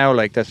tell you now.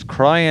 Like, there's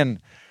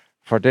crying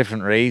for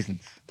different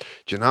reasons.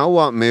 Do you know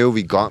what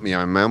movie got me?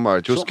 I remember.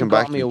 I just Something came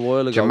back. got me a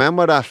while Do ago. you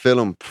remember that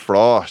film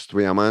Frost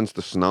where your man's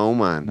the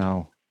snowman?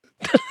 No.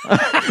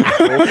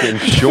 Fucking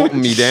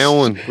shutting me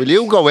down. Will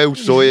you go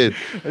outside?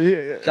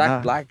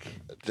 Jack Black.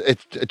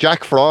 It's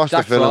Jack Frost.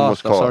 Jack the film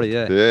was Frost, oh, called. sorry,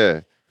 yeah.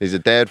 Yeah. He's a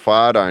dead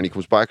father and he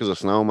comes back as a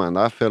snowman.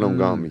 That film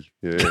got me.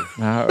 Yeah.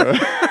 No.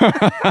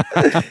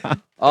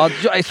 Oh,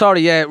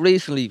 sorry. Yeah,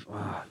 recently.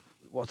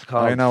 What's it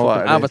called? I know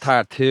what Fucking it is.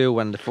 Avatar 2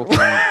 when the fucking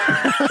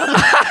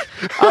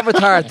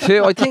Avatar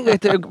 2. I think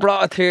it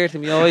brought a tear to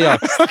my eye.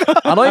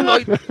 And I'm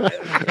like, I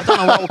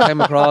don't know what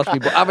came across me,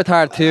 but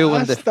Avatar 2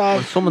 when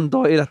someone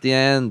died at the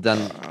end and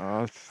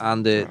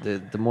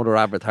the mother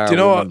Avatar. Do you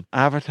know what? woman,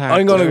 Avatar.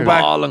 I'm gonna go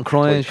back. bawling,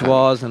 crying she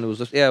was, and it was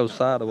just it was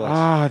sad. It was.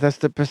 Oh, that's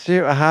the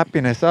pursuit of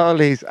happiness. All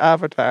these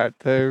Avatar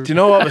too. do you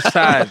know what was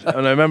sad?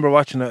 And I remember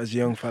watching it as a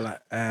young fella.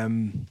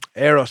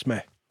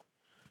 Aerosmith.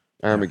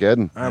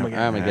 Armageddon.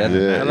 Armageddon.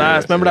 Yeah, The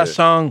last, remember that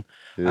song?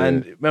 Yeah.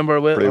 And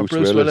remember Bruce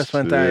Willis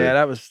went there. Yeah,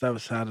 that was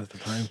sad at the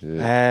time.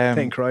 Yeah.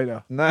 Didn't cry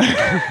though. No. Do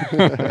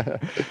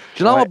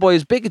you know what,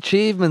 boys? Big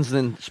achievements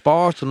in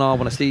sports and all.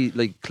 When I see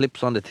like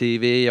clips on the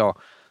TV or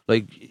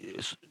like, do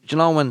you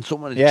know when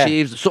someone Yeah.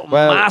 achieves something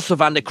Well,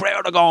 massive and the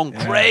crowd are going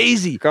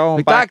crazy? Going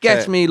Like back that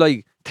gets to- me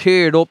like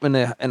teared up in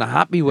a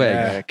happy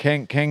way.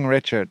 King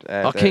Richard.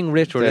 King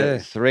Richard, the yeah.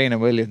 Serena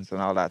Williams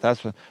and all that.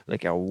 That's what,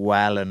 like you're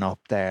welling up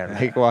there,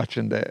 like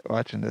watching the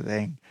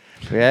thing.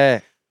 So,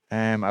 yeah.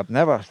 I've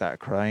never started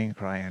crying,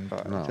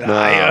 but No. You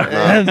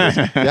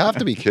have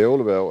to be cool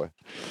about it.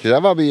 Did you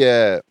ever be,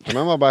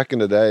 remember back in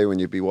the day when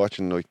you'd be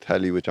watching like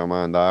telly with your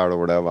man there or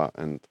whatever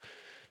and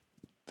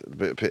a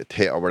bit of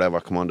tit or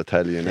whatever come on the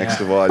telly and next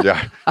of all you're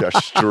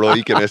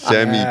striking a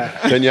semi,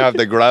 then you have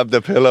to grab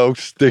the pillow,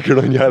 stick it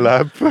on your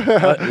lap.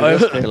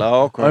 still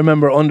awkward. I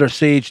remember Under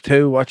Siege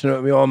too, watching it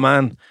with my old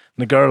man. And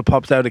the girl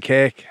pops out a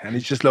cake and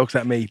he just looks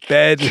at me,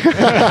 bed.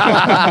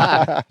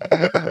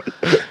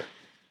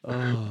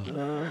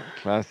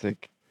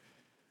 Classic.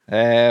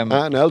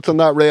 Nothing else on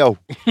that Rio.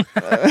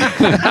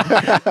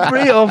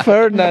 Rio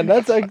Ferdinand,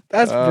 that's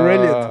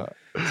brilliant.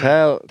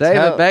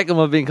 David Beckham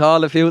have been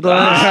called a few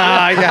times.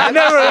 I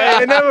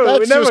never.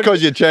 That's just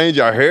because you change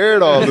your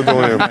hair all the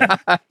time.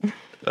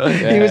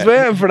 He was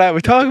waiting for that.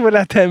 We talked about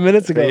that 10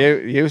 minutes ago. You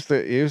used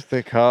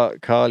to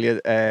call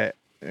you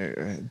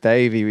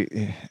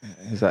Davy.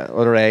 Is that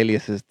other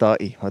alias is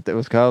Dotty? What it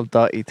was called?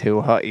 Dotty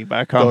Too Hotty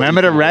back home.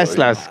 Remember the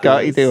wrestler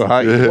Scotty Too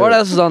Hotty? What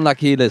else is on that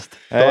key list?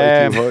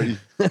 Tell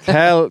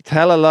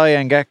a lie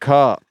and get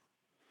caught.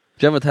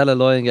 Do you ever tell a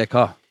lie and get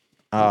caught?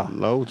 Oh,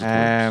 Loads of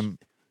times.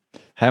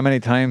 how many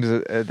times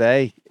a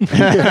day?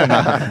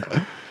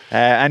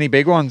 Any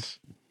big ones?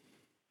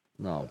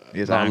 No.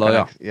 You Not a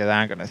liar.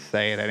 aren't gonna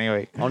say it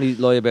anyway. Only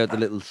lie about the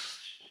little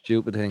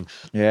stupid things.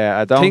 Yeah,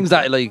 I don't. Things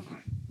that like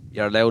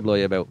you're allowed to lie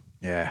about.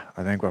 Yeah,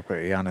 I think we're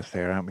pretty honest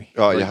here, aren't we?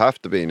 Oh, you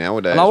have to be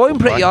nowadays. Now I'm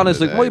but pretty back in honest.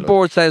 the Like day, my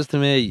board says to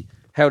me,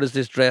 "How does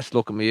this dress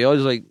look at me?" I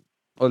was like,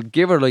 "I'll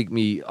give her like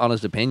me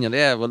honest opinion."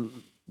 Yeah, well,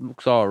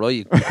 looks all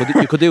right.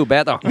 You could do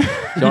better. Do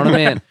you know what I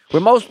mean?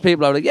 Where most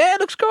people are like, "Yeah, it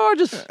looks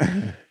gorgeous,"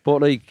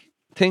 but like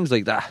things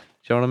like that.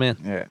 Do you know what I mean?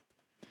 Yeah.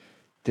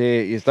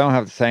 You don't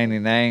have to say any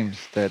names.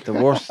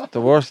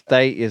 The worst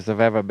date you've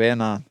ever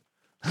been on.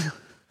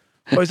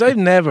 Boys, I've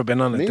never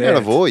been on a Neither date.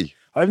 have I.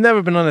 I've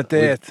never been on a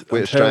date with a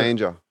until-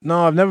 stranger.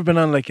 No, I've never been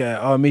on like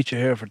I'll meet you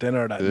here for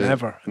dinner. Or that Yeah.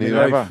 never. in my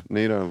Neither life.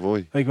 Neither have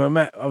I. Like when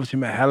I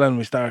met Helen,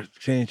 we started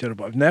seeing each other,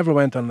 but I've never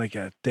went on like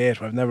a date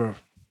where I've never,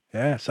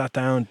 sat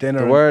down dinner.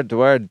 The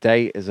word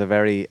date is a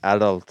very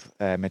adult,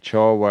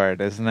 mature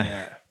word, isn't it?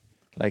 Yeah.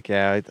 Like,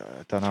 I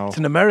don't know. It's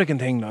an American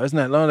thing, though, isn't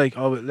it? Not like,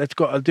 oh, let's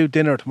go. I'll do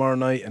dinner tomorrow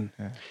night, and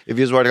If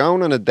you were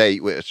going on a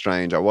date with a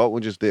stranger, what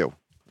would you do?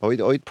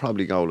 I'd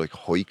probably go like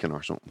hiking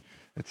or something.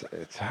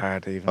 It's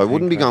hard to even. I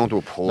wouldn't be think about.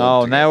 going to a pub.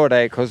 No, together.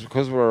 nowadays,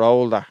 because we're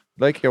older.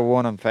 Like your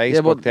one on Facebook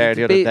Yeah, but there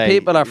the other day.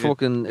 people are you-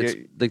 fucking. It's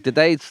you- like the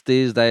dates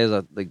these days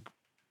are like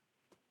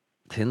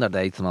Tinder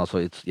dates and also.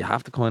 It's you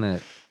have to kind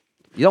of.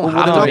 You don't Would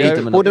have it to not meet be-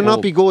 them in would a it not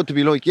pub. be good to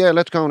be like, yeah,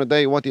 let's go on a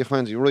date. What do you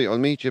fancy? Right, I'll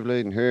meet you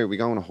bleeding here. We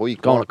go on a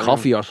hike. Go on a walk around.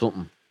 coffee or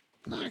something.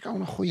 Nah, go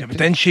on a hike. yeah, but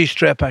then she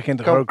straight back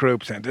into her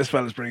group saying, "This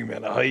fella's bringing me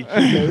on a hike.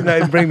 Now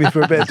he's bringing me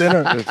for a bit of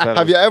dinner." this fella-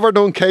 Have you ever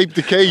done Cape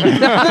to Cape?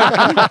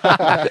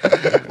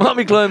 Let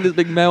me climb this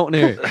big mountain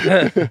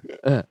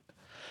here.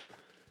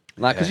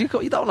 Nah, because you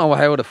don't know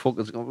how the fuck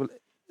it's going.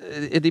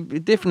 It'd be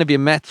different if you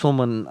met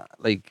someone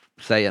like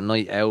say a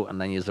night out and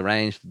then you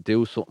arranged to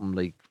do something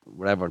like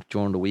whatever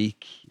during the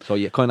week, so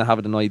you kind of have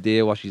an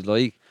idea what she's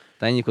like.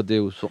 Then you could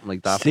do something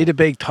like that. See, the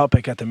big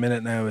topic at the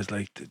minute now is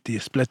like, do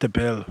you split the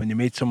bill when you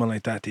meet someone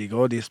like that? Do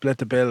you split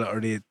the bill, or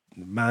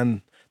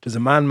does a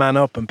man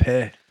up and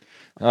pay?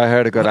 I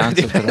heard a good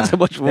answer to Depends how that.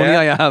 much money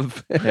I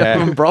have. Yeah.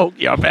 I'm broke.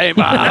 You're paying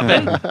for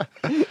having.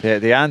 Yeah,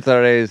 the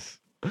answer is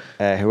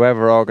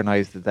whoever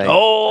organised the date.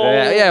 Oh,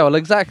 Yeah, well,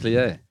 exactly.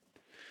 Yeah.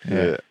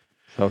 Yeah.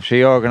 So if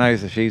she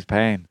organises, she's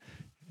paying.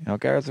 You know,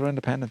 girls are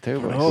independent too.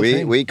 Boys. Oh.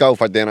 We go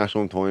for dinner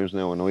sometimes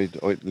now, and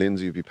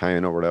Lindsay would be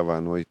paying or whatever,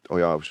 and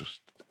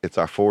it's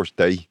our first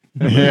day.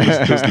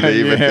 Just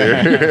leave it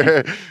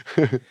there.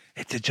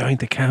 it's a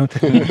joint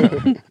account.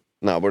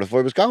 No, but if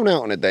I was going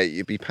out on a date,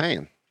 you'd be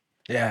paying.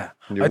 Yeah,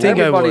 You I think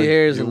I Everybody would.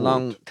 here is You in would.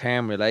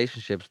 long-term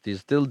relationships. Do you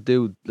still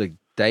do like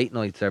date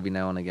nights every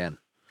now and again?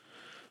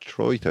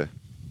 Try to.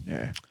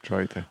 Yeah,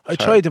 try to. I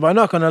tried to, but I'm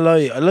not going to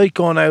lie. I like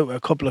going out with a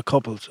couple of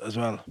couples as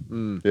well.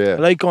 Yeah. I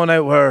like going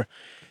out where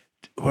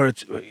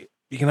it's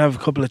you can have a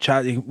couple of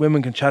chat.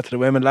 Women can chat to the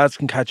women, lads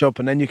can catch up,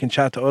 and then you can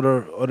chat to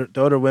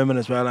the other women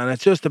as well. And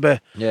it's just a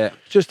bit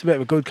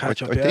of a good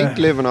catch up. I think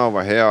living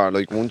over here,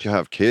 like once you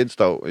have kids,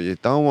 though, you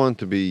don't want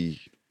to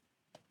be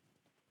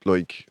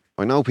like.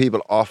 I know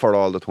people offer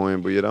all the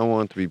time, but you don't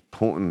want to be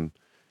putting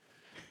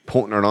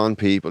it on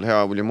people.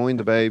 Hey, will you mind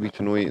the baby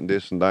tonight and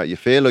this and that? You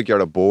feel like you're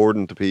a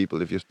burden to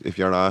people if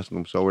you're asking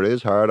them. So it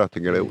is harder to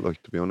get out,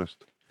 like, to be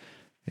honest.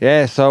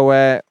 Yeah,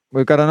 so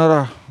we've got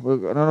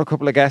another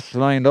couple of guests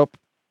lined up,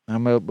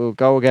 and we'll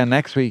go again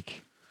next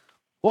week.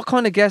 What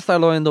kind of guests are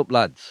lined up,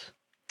 lads?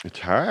 It's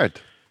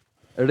hard.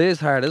 It is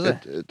hard, is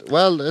it?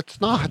 Well,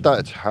 it's not that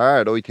it's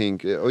hard. I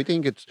think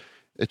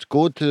it's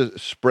good to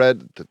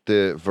spread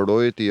the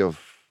variety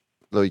of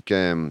like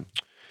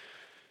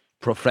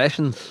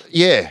Professions.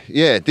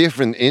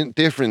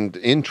 different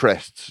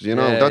interests. You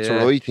know, Yeah, that's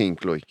yeah. what I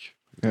think. Like,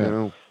 you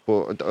know,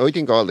 but I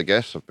think all the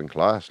guests have been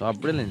class. Oh,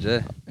 brilliant,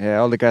 yeah. Yeah,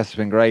 all the guests have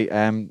been great.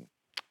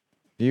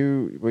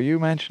 Were you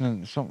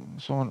mentioning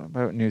someone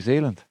about New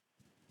Zealand?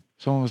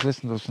 Someone was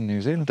listening to us in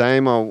New Zealand.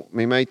 Damo,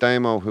 my mate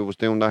Damo, who was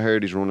doing that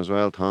Hardy's run as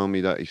well, told me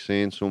that he's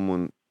seen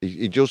someone.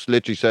 He just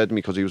literally said to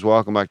me because he was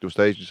walking back to the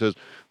station. He says,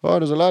 "Oh,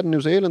 there's a lad in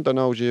New Zealand that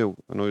knows you,"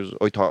 and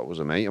I thought it was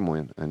a mate of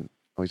mine, and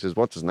I says,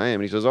 "What's his name?"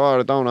 And he says, "Oh,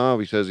 I don't know."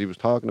 He says he was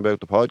talking about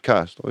the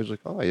podcast. I was like,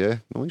 "Oh yeah,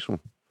 nice one.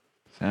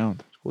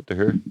 Sound. It's good to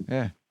hear."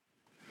 Yeah.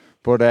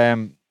 But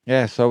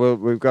yeah, so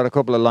we've got a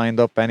couple of lined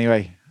up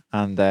anyway,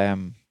 and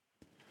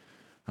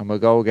we'll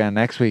go again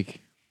next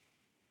week.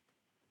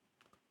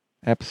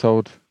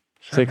 Episode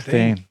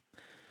 16.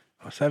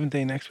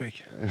 17 next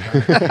week. Come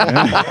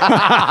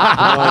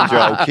on,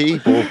 Joe,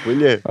 keep up, will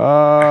you?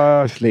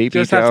 Oh, sleepy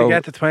Just have to Joe.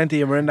 get to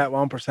 20 and we're in that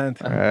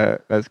 1%.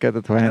 Let's get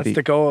to 20. That's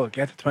the goal.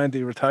 Get to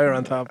 20, retire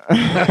on top.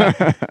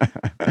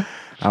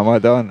 And we're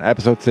done.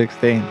 Episode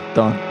 16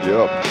 done.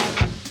 Yup.